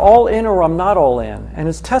 I'm either all in or I'm not all in. And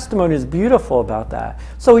his testimony is beautiful about that.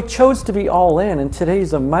 So he chose to be all in, and today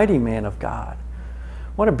he's a mighty man of God.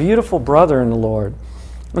 What a beautiful brother in the Lord.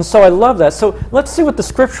 And so I love that. So let's see what the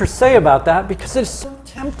scriptures say about that, because it's so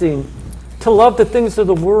tempting to love the things of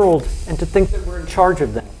the world and to think that we're in charge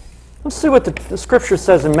of them. Let's see what the scripture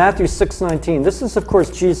says in Matthew 6:19. This is, of course,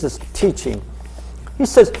 Jesus teaching. He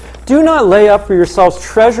says, do not lay up for yourselves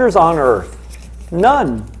treasures on earth.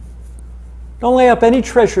 None. Don't lay up any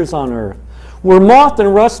treasures on earth, where moth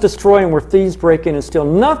and rust destroy and where thieves break in and steal.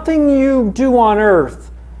 Nothing you do on earth,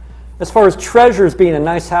 as far as treasures being a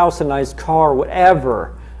nice house, a nice car,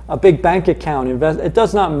 whatever, a big bank account, it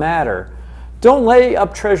does not matter. Don't lay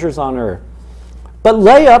up treasures on earth, but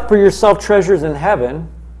lay up for yourself treasures in heaven,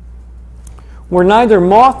 where neither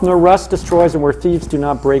moth nor rust destroys and where thieves do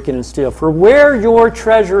not break in and steal. For where your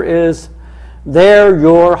treasure is, there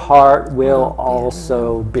your heart will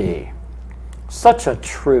also be. Such a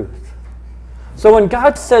truth. So when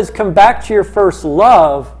God says, come back to your first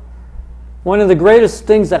love, one of the greatest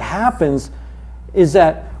things that happens is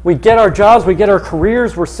that we get our jobs, we get our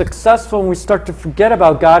careers, we're successful, and we start to forget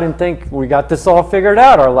about God and think, we got this all figured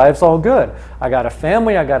out, our life's all good. I got a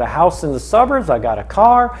family, I got a house in the suburbs, I got a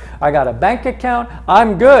car, I got a bank account,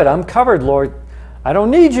 I'm good, I'm covered, Lord. I don't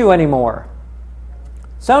need you anymore.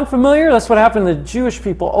 Sound familiar? That's what happened to the Jewish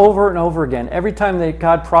people over and over again. Every time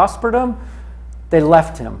God prospered them, they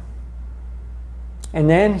left him. And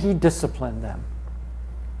then he disciplined them.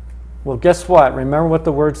 Well, guess what? Remember what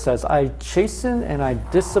the word says. I chasten and I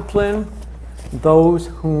discipline those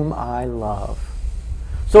whom I love.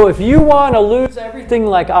 So if you want to lose everything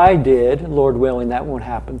like I did, Lord willing, that won't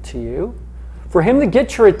happen to you. For him to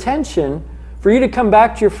get your attention, for you to come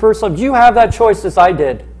back to your first love, you have that choice as I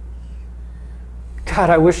did. God,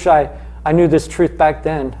 I wish I knew this truth back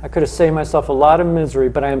then. I could have saved myself a lot of misery,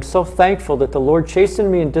 but I am so thankful that the Lord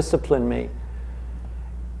chastened me and disciplined me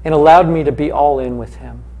and allowed me to be all in with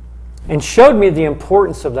him. And showed me the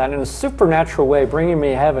importance of that in a supernatural way, bringing me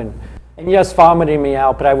to heaven. And yes, vomiting me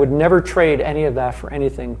out, but I would never trade any of that for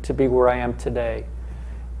anything to be where I am today,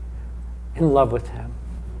 in love with him.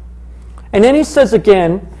 And then he says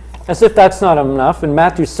again, as if that's not enough, in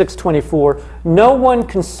Matthew 6:24, no one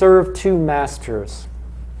can serve two masters.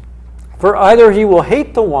 For either he will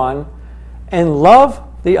hate the one and love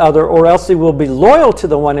the other, or else he will be loyal to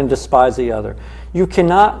the one and despise the other. You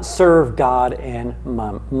cannot serve God and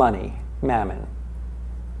money, mammon.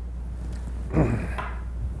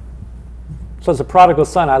 So as a prodigal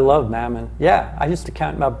son, I love mammon. Yeah, I used to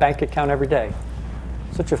count my bank account every day.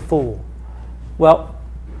 Such a fool. Well,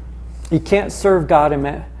 you can't serve God and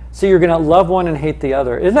mammon. So you're going to love one and hate the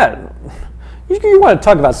other. Isn't that... You want to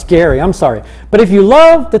talk about scary, I'm sorry. But if you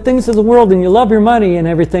love the things of the world and you love your money and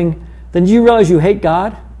everything, then do you realize you hate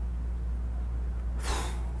God?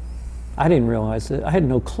 I didn't realize it. I had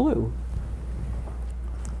no clue.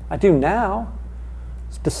 I do now.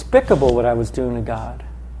 It's despicable what I was doing to God.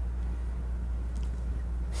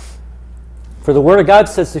 For the Word of God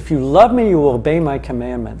says, if you love me, you will obey my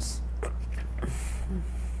commandments.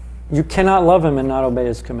 You cannot love him and not obey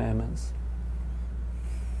his commandments.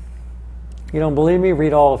 You don't believe me?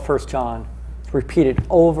 Read all of 1 John. It's repeated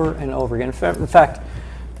over and over again. In fact,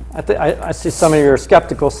 I see some of you are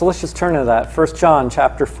skeptical, so let's just turn to that. 1 John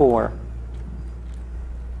chapter 4.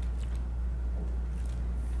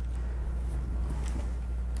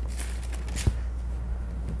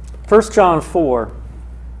 1 John 4.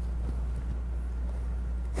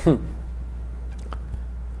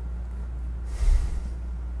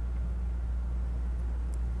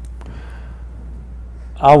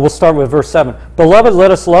 We'll start with verse 7. Beloved,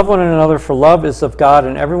 let us love one another, for love is of God,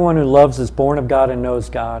 and everyone who loves is born of God and knows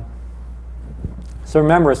God. So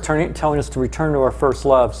remember, it's telling us to return to our first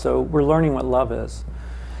love, so we're learning what love is.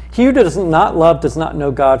 He who does not love does not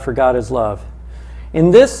know God, for God is love.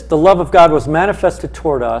 In this, the love of God was manifested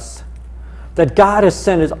toward us, that God has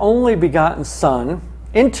sent his only begotten Son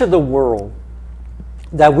into the world,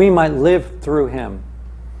 that we might live through him.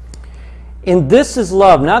 In this is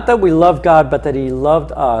love, not that we love God, but that he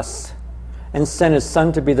loved us and sent his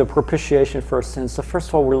Son to be the propitiation for our sins. So first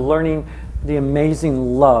of all, we're learning the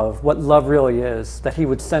amazing love, what love really is, that he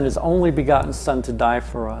would send his only begotten Son to die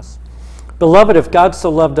for us. Beloved, if God so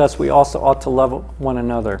loved us, we also ought to love one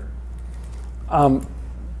another. And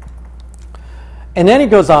then he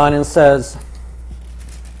goes on and says,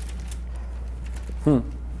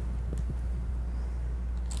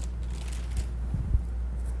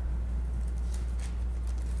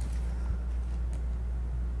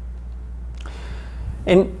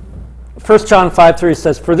 in 1 John 5:3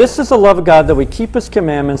 says, "For this is the love of God, that we keep his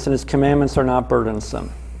commandments, and his commandments are not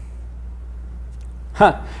burdensome."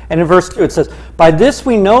 And in verse 2 it says, "By this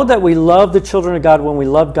we know that we love the children of God, when we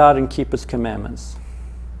love God and keep his commandments."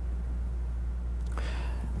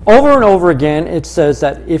 Over and over again it says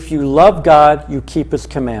that if you love God, you keep his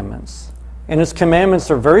commandments. And his commandments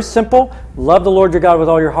are very simple. Love the Lord your God with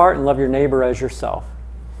all your heart, and love your neighbor as yourself.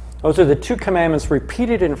 Those are the two commandments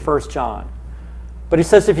repeated in 1 John. But he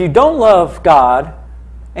says if you don't love God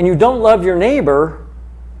and you don't love your neighbor,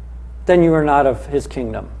 then you are not of his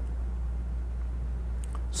kingdom.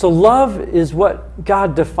 So love is what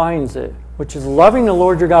God defines it, which is loving the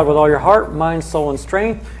Lord your God with all your heart, mind, soul, and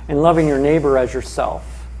strength, and loving your neighbor as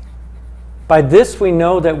yourself. By this we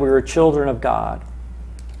know that we are children of God.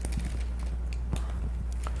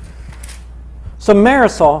 So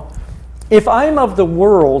Marisol, if I'm of the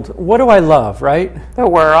world, what do I love, right? The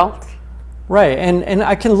world. Right, and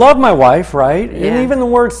I can love my wife, right? Yeah. And even the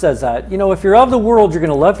word says that. You know, if you're of the world, you're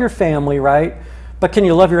going to love your family, right? But can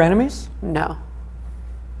you love your enemies? No.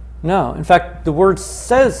 No. In fact, the word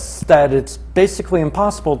says that it's basically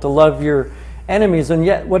impossible to love your enemies. And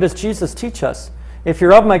yet, what does Jesus teach us? If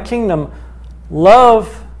you're of my kingdom,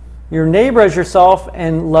 love your neighbor as yourself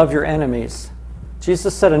and love your enemies.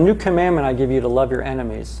 Jesus said, "A new commandment I give you, to love your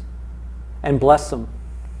enemies and bless them,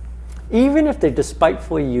 even if they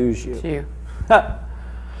despitefully use you."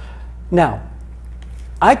 Now,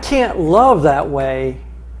 I can't love that way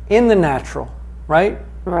in the natural, right?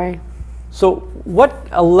 Right. So what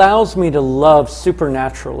allows me to love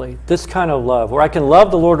supernaturally, this kind of love, where I can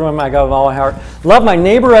love the Lord my God with all my heart, love my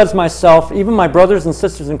neighbor as myself, even my brothers and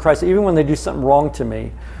sisters in Christ, even when they do something wrong to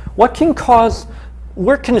me? What can cause,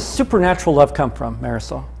 where can a supernatural love come from,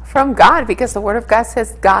 Marisol? From God, because the Word of God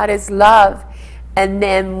says God is love. And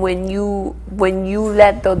then when you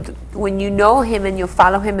know him and you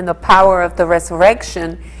follow him in the power of the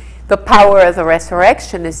resurrection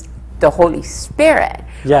is the Holy Spirit.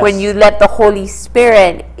 Yes. When you let the Holy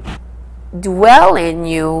Spirit dwell in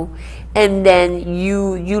you, and then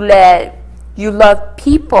you love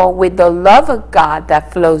people with the love of God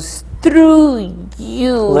that flows through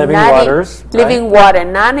you. Living waters. Living water,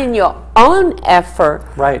 not in your own effort,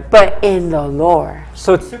 right, but in the Lord.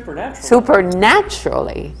 So it's supernatural.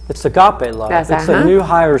 Supernaturally. It's agape love. Yes, it's a new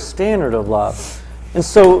higher standard of love. And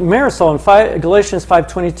so Marisol, in Galatians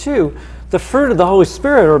 5:22, the fruit of the Holy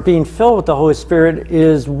Spirit, or being filled with the Holy Spirit,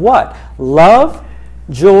 is what? Love,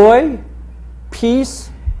 joy, peace,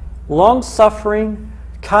 long-suffering,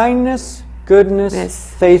 kindness, goodness,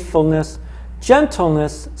 Yes. faithfulness,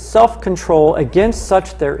 gentleness, self-control. Against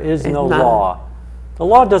such there is no law. The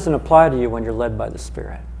law doesn't apply to you when you're led by the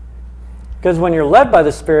Spirit. Because when you're led by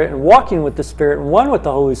the Spirit and walking with the Spirit and one with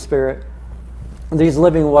the Holy Spirit, these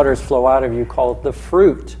living waters flow out of you, called the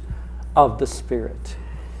fruit of the Spirit.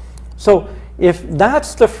 So if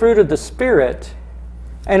that's the fruit of the Spirit,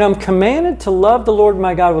 and I'm commanded to love the Lord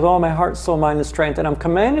my God with all my heart, soul, mind, and strength, and I'm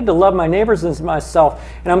commanded to love my neighbors as myself,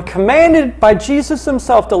 and I'm commanded by Jesus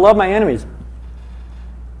himself to love my enemies,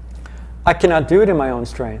 I cannot do it in my own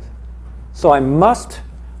strength. So I must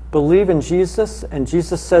believe in Jesus, and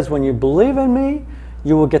Jesus says, when you believe in me,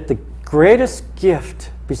 you will get the greatest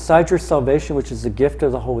gift besides your salvation, which is the gift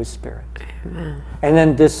of the Holy Spirit. Amen. And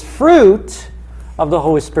then this fruit of the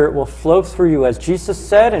Holy Spirit will flow through you. As Jesus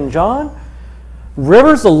said in John,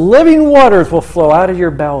 rivers of living waters will flow out of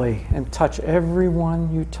your belly and touch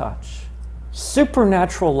everyone you touch.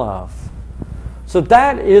 Supernatural love. So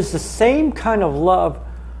that is the same kind of love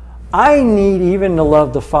I need even to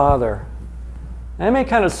love the Father. And it may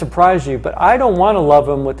kind of surprise you, but I don't want to love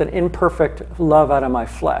him with an imperfect love out of my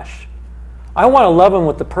flesh. I want to love him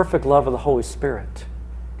with the perfect love of the Holy Spirit.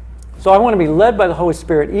 So I want to be led by the Holy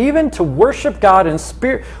Spirit, even to worship God in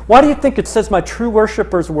spirit. Why do you think it says my true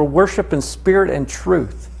worshipers will worship in spirit and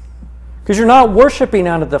truth? Because you're not worshiping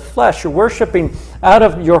out of the flesh. You're worshiping out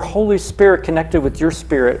of your Holy Spirit connected with your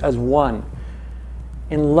spirit as one,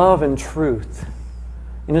 in love and truth.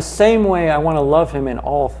 In the same way, I want to love him in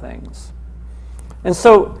all things. And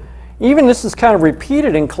so, even this is kind of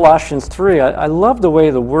repeated in Colossians 3. I love the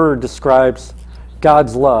way the Word describes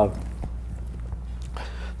God's love.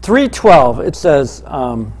 3:12, it says,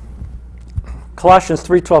 Colossians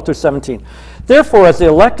 3:12 through 17. Therefore, as the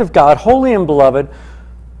elect of God, holy and beloved,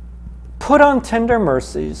 put on tender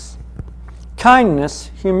mercies, kindness,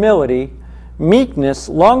 humility, meekness,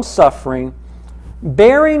 long-suffering,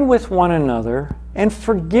 bearing with one another, and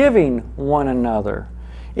forgiving one another.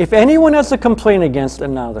 If anyone has a complaint against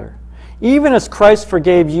another, even as Christ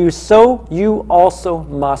forgave you, so you also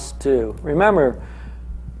must do. Remember,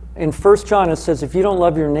 in 1 John it says, if you don't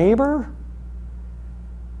love your neighbor,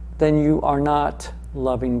 then you are not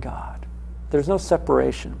loving God. There's no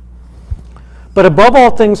separation. But above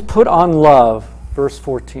all things, put on love. Verse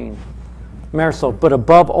 14. Marisol, but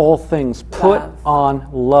above all things, put on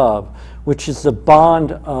love, which is the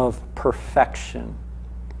bond of perfection.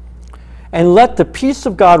 And let the peace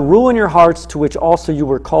of God rule in your hearts, to which also you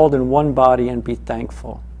were called in one body, and be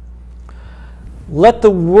thankful. Let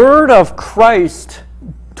the word of Christ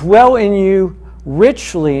dwell in you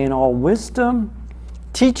richly in all wisdom,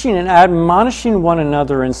 teaching and admonishing one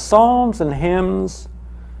another in psalms and hymns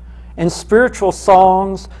and spiritual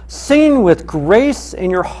songs, singing with grace in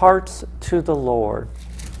your hearts to the Lord.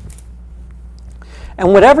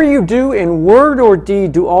 And whatever you do in word or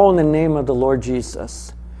deed, do all in the name of the Lord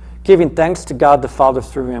Jesus, giving thanks to God the Father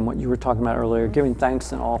through him, what you were talking about earlier, giving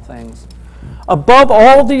thanks in all things. Above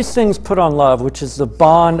all these things, put on love, which is the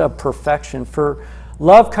bond of perfection. For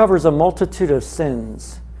love covers a multitude of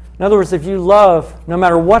sins. In other words, if you love, no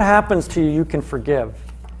matter what happens to you, you can forgive.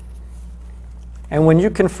 And when you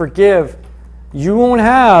can forgive, you won't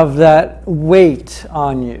have that weight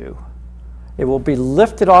on you. It will be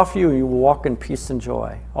lifted off you, and you will walk in peace and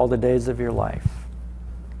joy all the days of your life.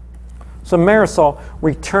 So Marisol,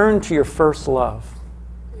 return to your first love.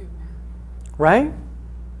 Right?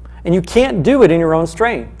 And you can't do it in your own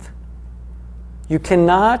strength. You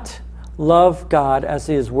cannot love God as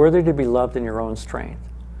he is worthy to be loved in your own strength.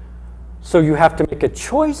 So you have to make a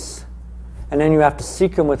choice, and then you have to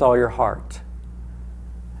seek him with all your heart.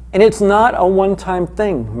 And it's not a one-time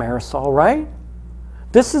thing, Marisol, right?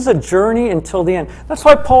 This is a journey until the end. That's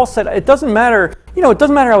why Paul said it doesn't matter, it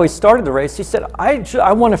doesn't matter how he started the race. He said,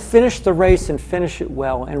 I want to finish the race and finish it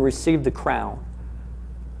well and receive the crown.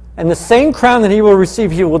 And the same crown that he will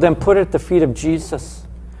receive, he will then put at the feet of Jesus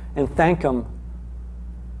and thank him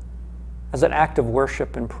as an act of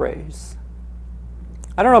worship and praise.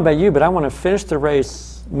 I don't know about you, but I want to finish the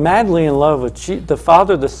race madly in love with the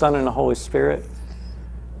Father, the Son, and the Holy Spirit.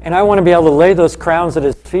 And I want to be able to lay those crowns at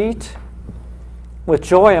his feet with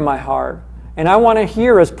joy in my heart. And I want to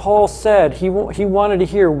hear, as Paul said, he wanted to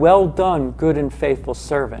hear, well done, good and faithful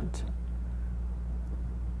servant.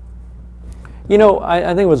 I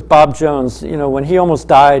think it was Bob Jones, when he almost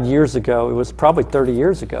died years ago, it was probably 30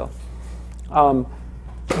 years ago.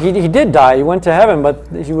 He did die. He went to heaven, but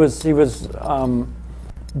he was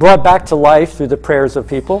brought back to life through the prayers of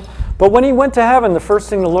people. But when he went to heaven, the first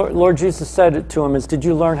thing the Lord Jesus said to him is, did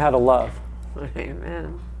you learn how to love?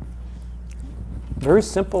 Amen. Very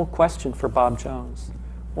simple question for Bob Jones.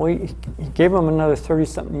 Well, he gave him another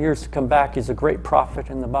 30-something years to come back. He's a great prophet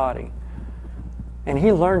in the body. And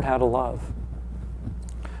he learned how to love.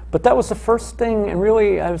 But that was the first thing, and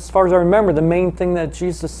really, as far as I remember, the main thing that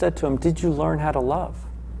Jesus said to him, did you learn how to love?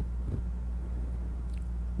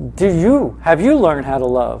 Have you learned how to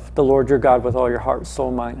love the Lord your God with all your heart,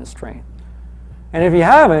 soul, mind, and strength? And if you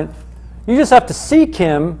haven't, you just have to seek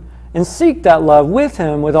him and seek that love with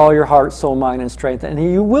him with all your heart, soul, mind, and strength. And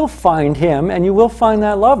you will find him, and you will find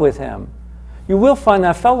that love with him. You will find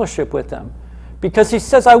that fellowship with him. Because he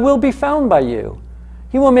says, I will be found by you.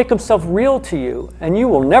 He will make himself real to you, and you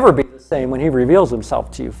will never be the same when he reveals himself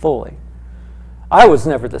to you fully. I was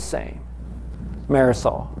never the same,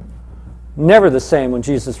 Marisol. Never the same when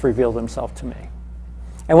Jesus revealed himself to me.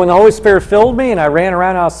 And when the Holy Spirit filled me and I ran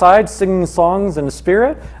around outside singing songs in the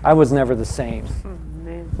Spirit, I was never the same.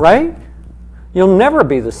 Amen. Right? You'll never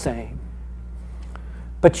be the same.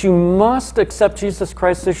 But you must accept Jesus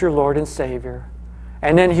Christ as your Lord and Savior.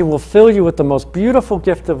 And then he will fill you with the most beautiful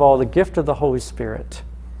gift of all, the gift of the Holy Spirit.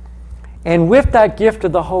 And with that gift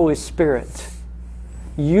of the Holy Spirit,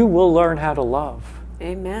 you will learn how to love.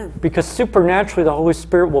 Amen. Because supernaturally the Holy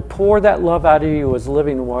Spirit will pour that love out of you as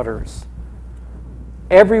living waters.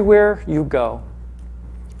 Everywhere you go.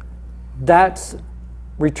 That's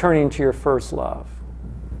returning to your first love.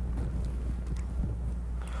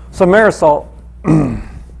 So Marisol,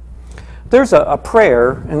 there's a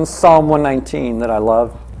prayer in Psalm 119 that I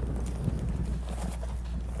love.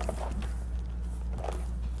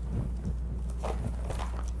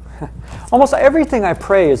 Almost everything I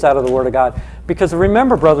pray is out of the Word of God. Because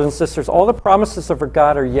remember, brothers and sisters, all the promises of our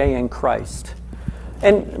God are yea in Christ.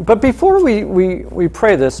 But before we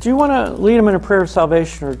pray this, do you want to lead them in a prayer of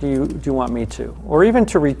salvation, or do you want me to? Or even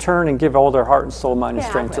to return and give all their heart and soul, mind, and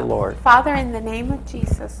strength to the Lord? Father, in the name of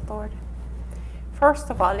Jesus, Lord, first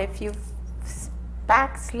of all, if you've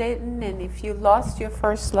backslidden and if you lost your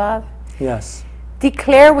first love, yes,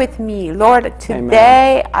 declare with me, Lord,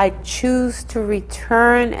 today I choose to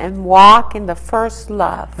return and walk in the first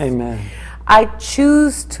love. Amen. I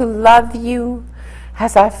choose to love you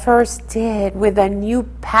as I first did, with a new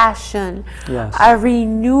passion, yes, a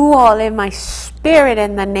renewal in my spirit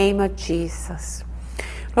in the name of Jesus.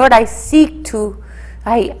 Lord, I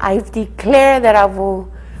declare that I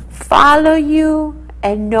will follow you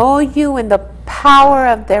and know you in the power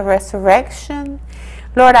of the resurrection.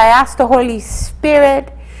 Lord, I ask the Holy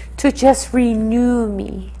Spirit to just renew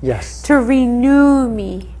me. Yes. To renew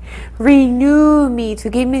me. Renew me, to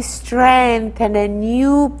give me strength and a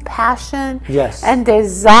new passion, yes, and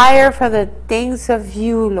desire for the things of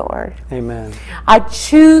you, Lord. Amen. I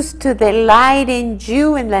choose to delight in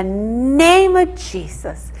you in the name of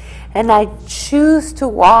Jesus. And I choose to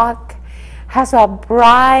walk as a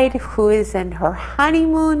bride who is in her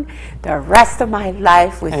honeymoon the rest of my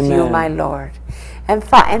life with Amen. you, my Lord.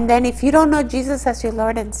 And then if you don't know Jesus as your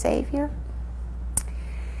Lord and Savior,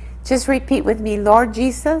 just repeat with me, Lord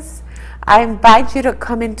Jesus, I invite you to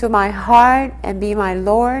come into my heart and be my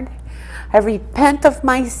Lord. I repent of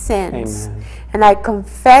my sins. Amen. And I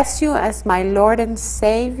confess you as my Lord and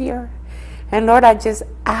Savior. And Lord, I just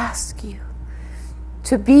ask you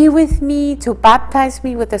to be with me, to baptize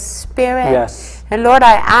me with the Spirit. Yes. And Lord,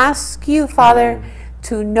 I ask you, Father, Amen.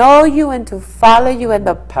 to know you and to follow you in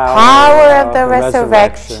the power of the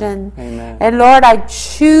resurrection. Amen. And Lord, I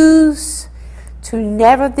choose to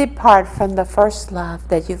never depart from the first love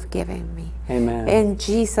that you've given me. Amen. In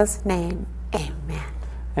Jesus' name, amen.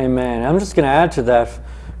 Amen. I'm just going to add to that,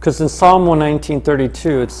 because in Psalm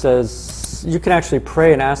 119:32 it says, you can actually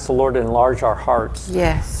pray and ask the Lord to enlarge our hearts.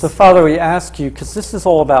 Yes. So Father, we ask you, because this is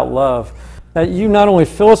all about love, that you not only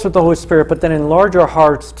fill us with the Holy Spirit, but then enlarge our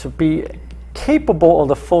hearts to be capable of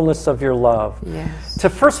the fullness of your love. Yes. To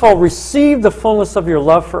first of all receive the fullness of your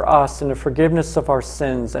love for us and the forgiveness of our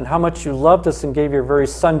sins, and how much you loved us and gave your very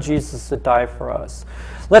Son Jesus to die for us.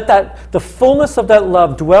 Let the fullness of that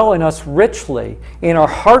love dwell in us richly, in our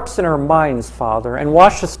hearts and our minds, Father, and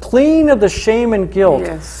wash us clean of the shame and guilt,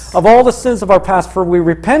 yes, of all the sins of our past, for we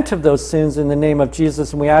repent of those sins in the name of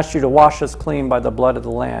Jesus, and we ask you to wash us clean by the blood of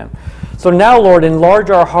the Lamb. So now, Lord, enlarge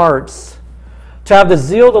our hearts to have the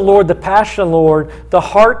zeal of the Lord, the passion of the Lord, the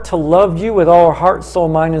heart to love you with all our heart, soul,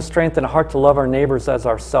 mind, and strength, and a heart to love our neighbors as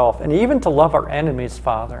ourselves, and even to love our enemies,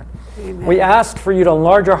 Father. Amen. We ask for you to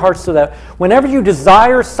enlarge our hearts so that whenever you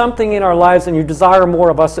desire something in our lives and you desire more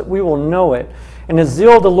of us, that we will know it. And the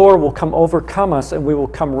zeal of the Lord will come overcome us, and we will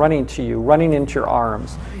come running to you, running into your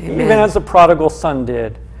arms, Amen. Even as the prodigal son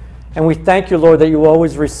did. And we thank you, Lord, that you will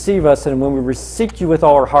always receive us, and when we seek you with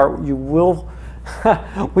all our heart, you will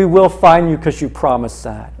we will find you, because you promised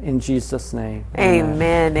that. In Jesus' name.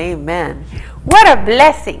 Amen. Amen. What a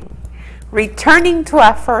blessing. Returning to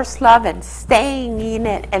our first love and staying in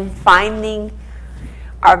it and finding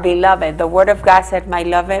our beloved. The Word of God said, my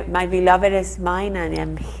beloved is mine and I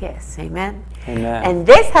am his. Amen. Amen. And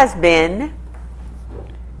this has been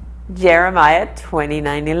Jeremiah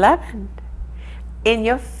 29:11 in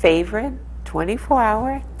your favorite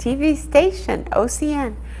 24-hour TV station,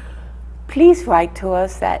 OCN. Please write to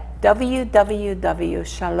us at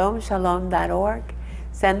www.shalomshalom.org.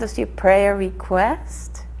 Send us your prayer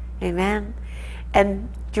request. Amen. And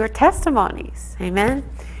your testimonies. Amen.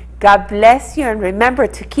 God bless you. And remember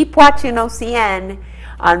to keep watching OCN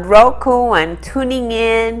on Roku and tuning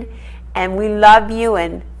in. And we love you.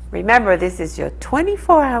 And remember, this is your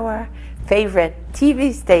 24-hour favorite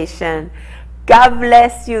TV station. God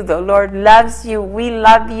bless you. The Lord loves you. We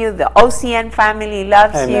love you. The OCN family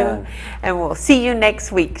loves Amen. You. And we'll see you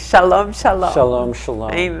next week. Shalom, shalom. Shalom,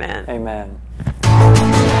 shalom. Amen. Amen.